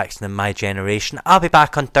Gary Jackson and My Generation. I'll be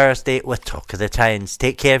back on Thursday with Talk of the Towns.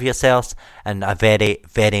 Take care of yourselves and a very,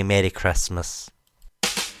 very Merry Christmas.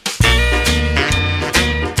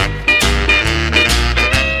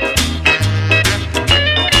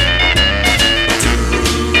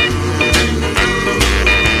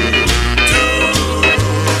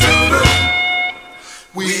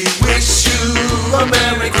 We wish you a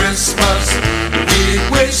Merry Christmas. We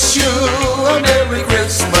wish you a Merry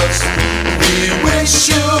Christmas. We wish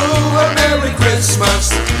you Merry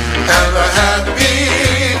Christmas and a Happy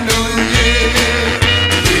New Year.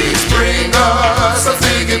 Please bring us a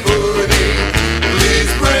fig and pudding.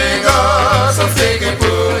 Please bring us a fig and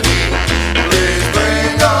pudding. Please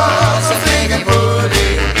bring us a fig and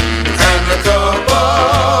pudding and a cup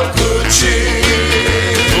of good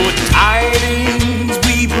cheer. Good tidings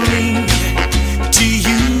we bring to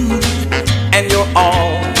you and your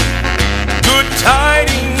all. Good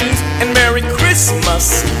tidings and Merry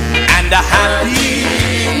Christmas and a Happy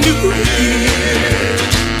New Year.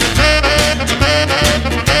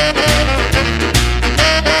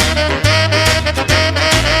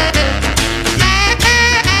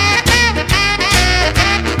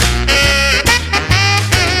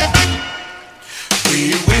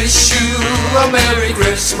 We wish you a Merry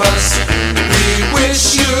Christmas. We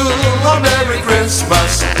wish you a Merry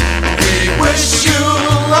Christmas. We wish you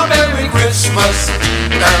a Merry Christmas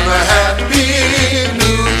and a Happy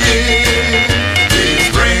New Year. Please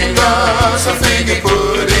bring us a figgy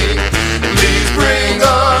pudding. Please bring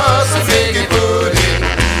us a figgy pudding.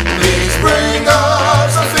 Please bring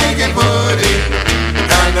us a figgy pudding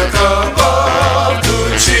and a cup of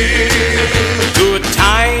good cheer. Good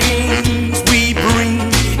tidings we bring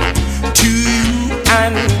to you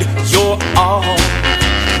and your all.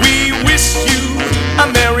 We wish you a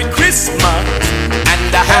Merry Christmas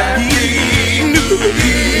and a Happy New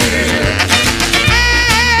Year.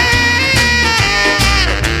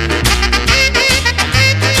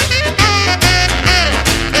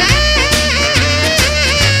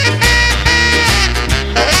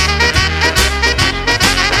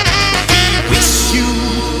 We wish you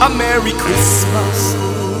a Merry Christmas.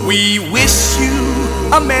 We wish you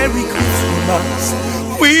a Merry Christmas.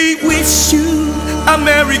 We wish you a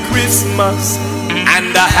Merry Christmas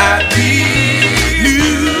and a Happy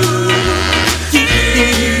New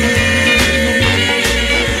Year.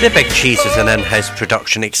 The Big Cheese is an in-house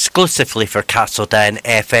production exclusively for Castledown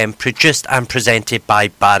FM, produced and presented by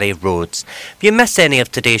Barry Rhodes. If you missed any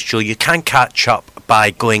of today's show, you can catch up by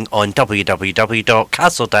going on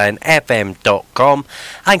www.castledownfm.com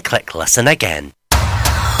and click listen again.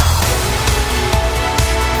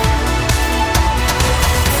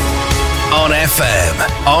 On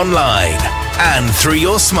FM, online, and through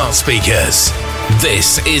your smart speakers.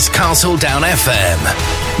 This is Castledown FM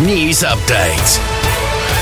News Update.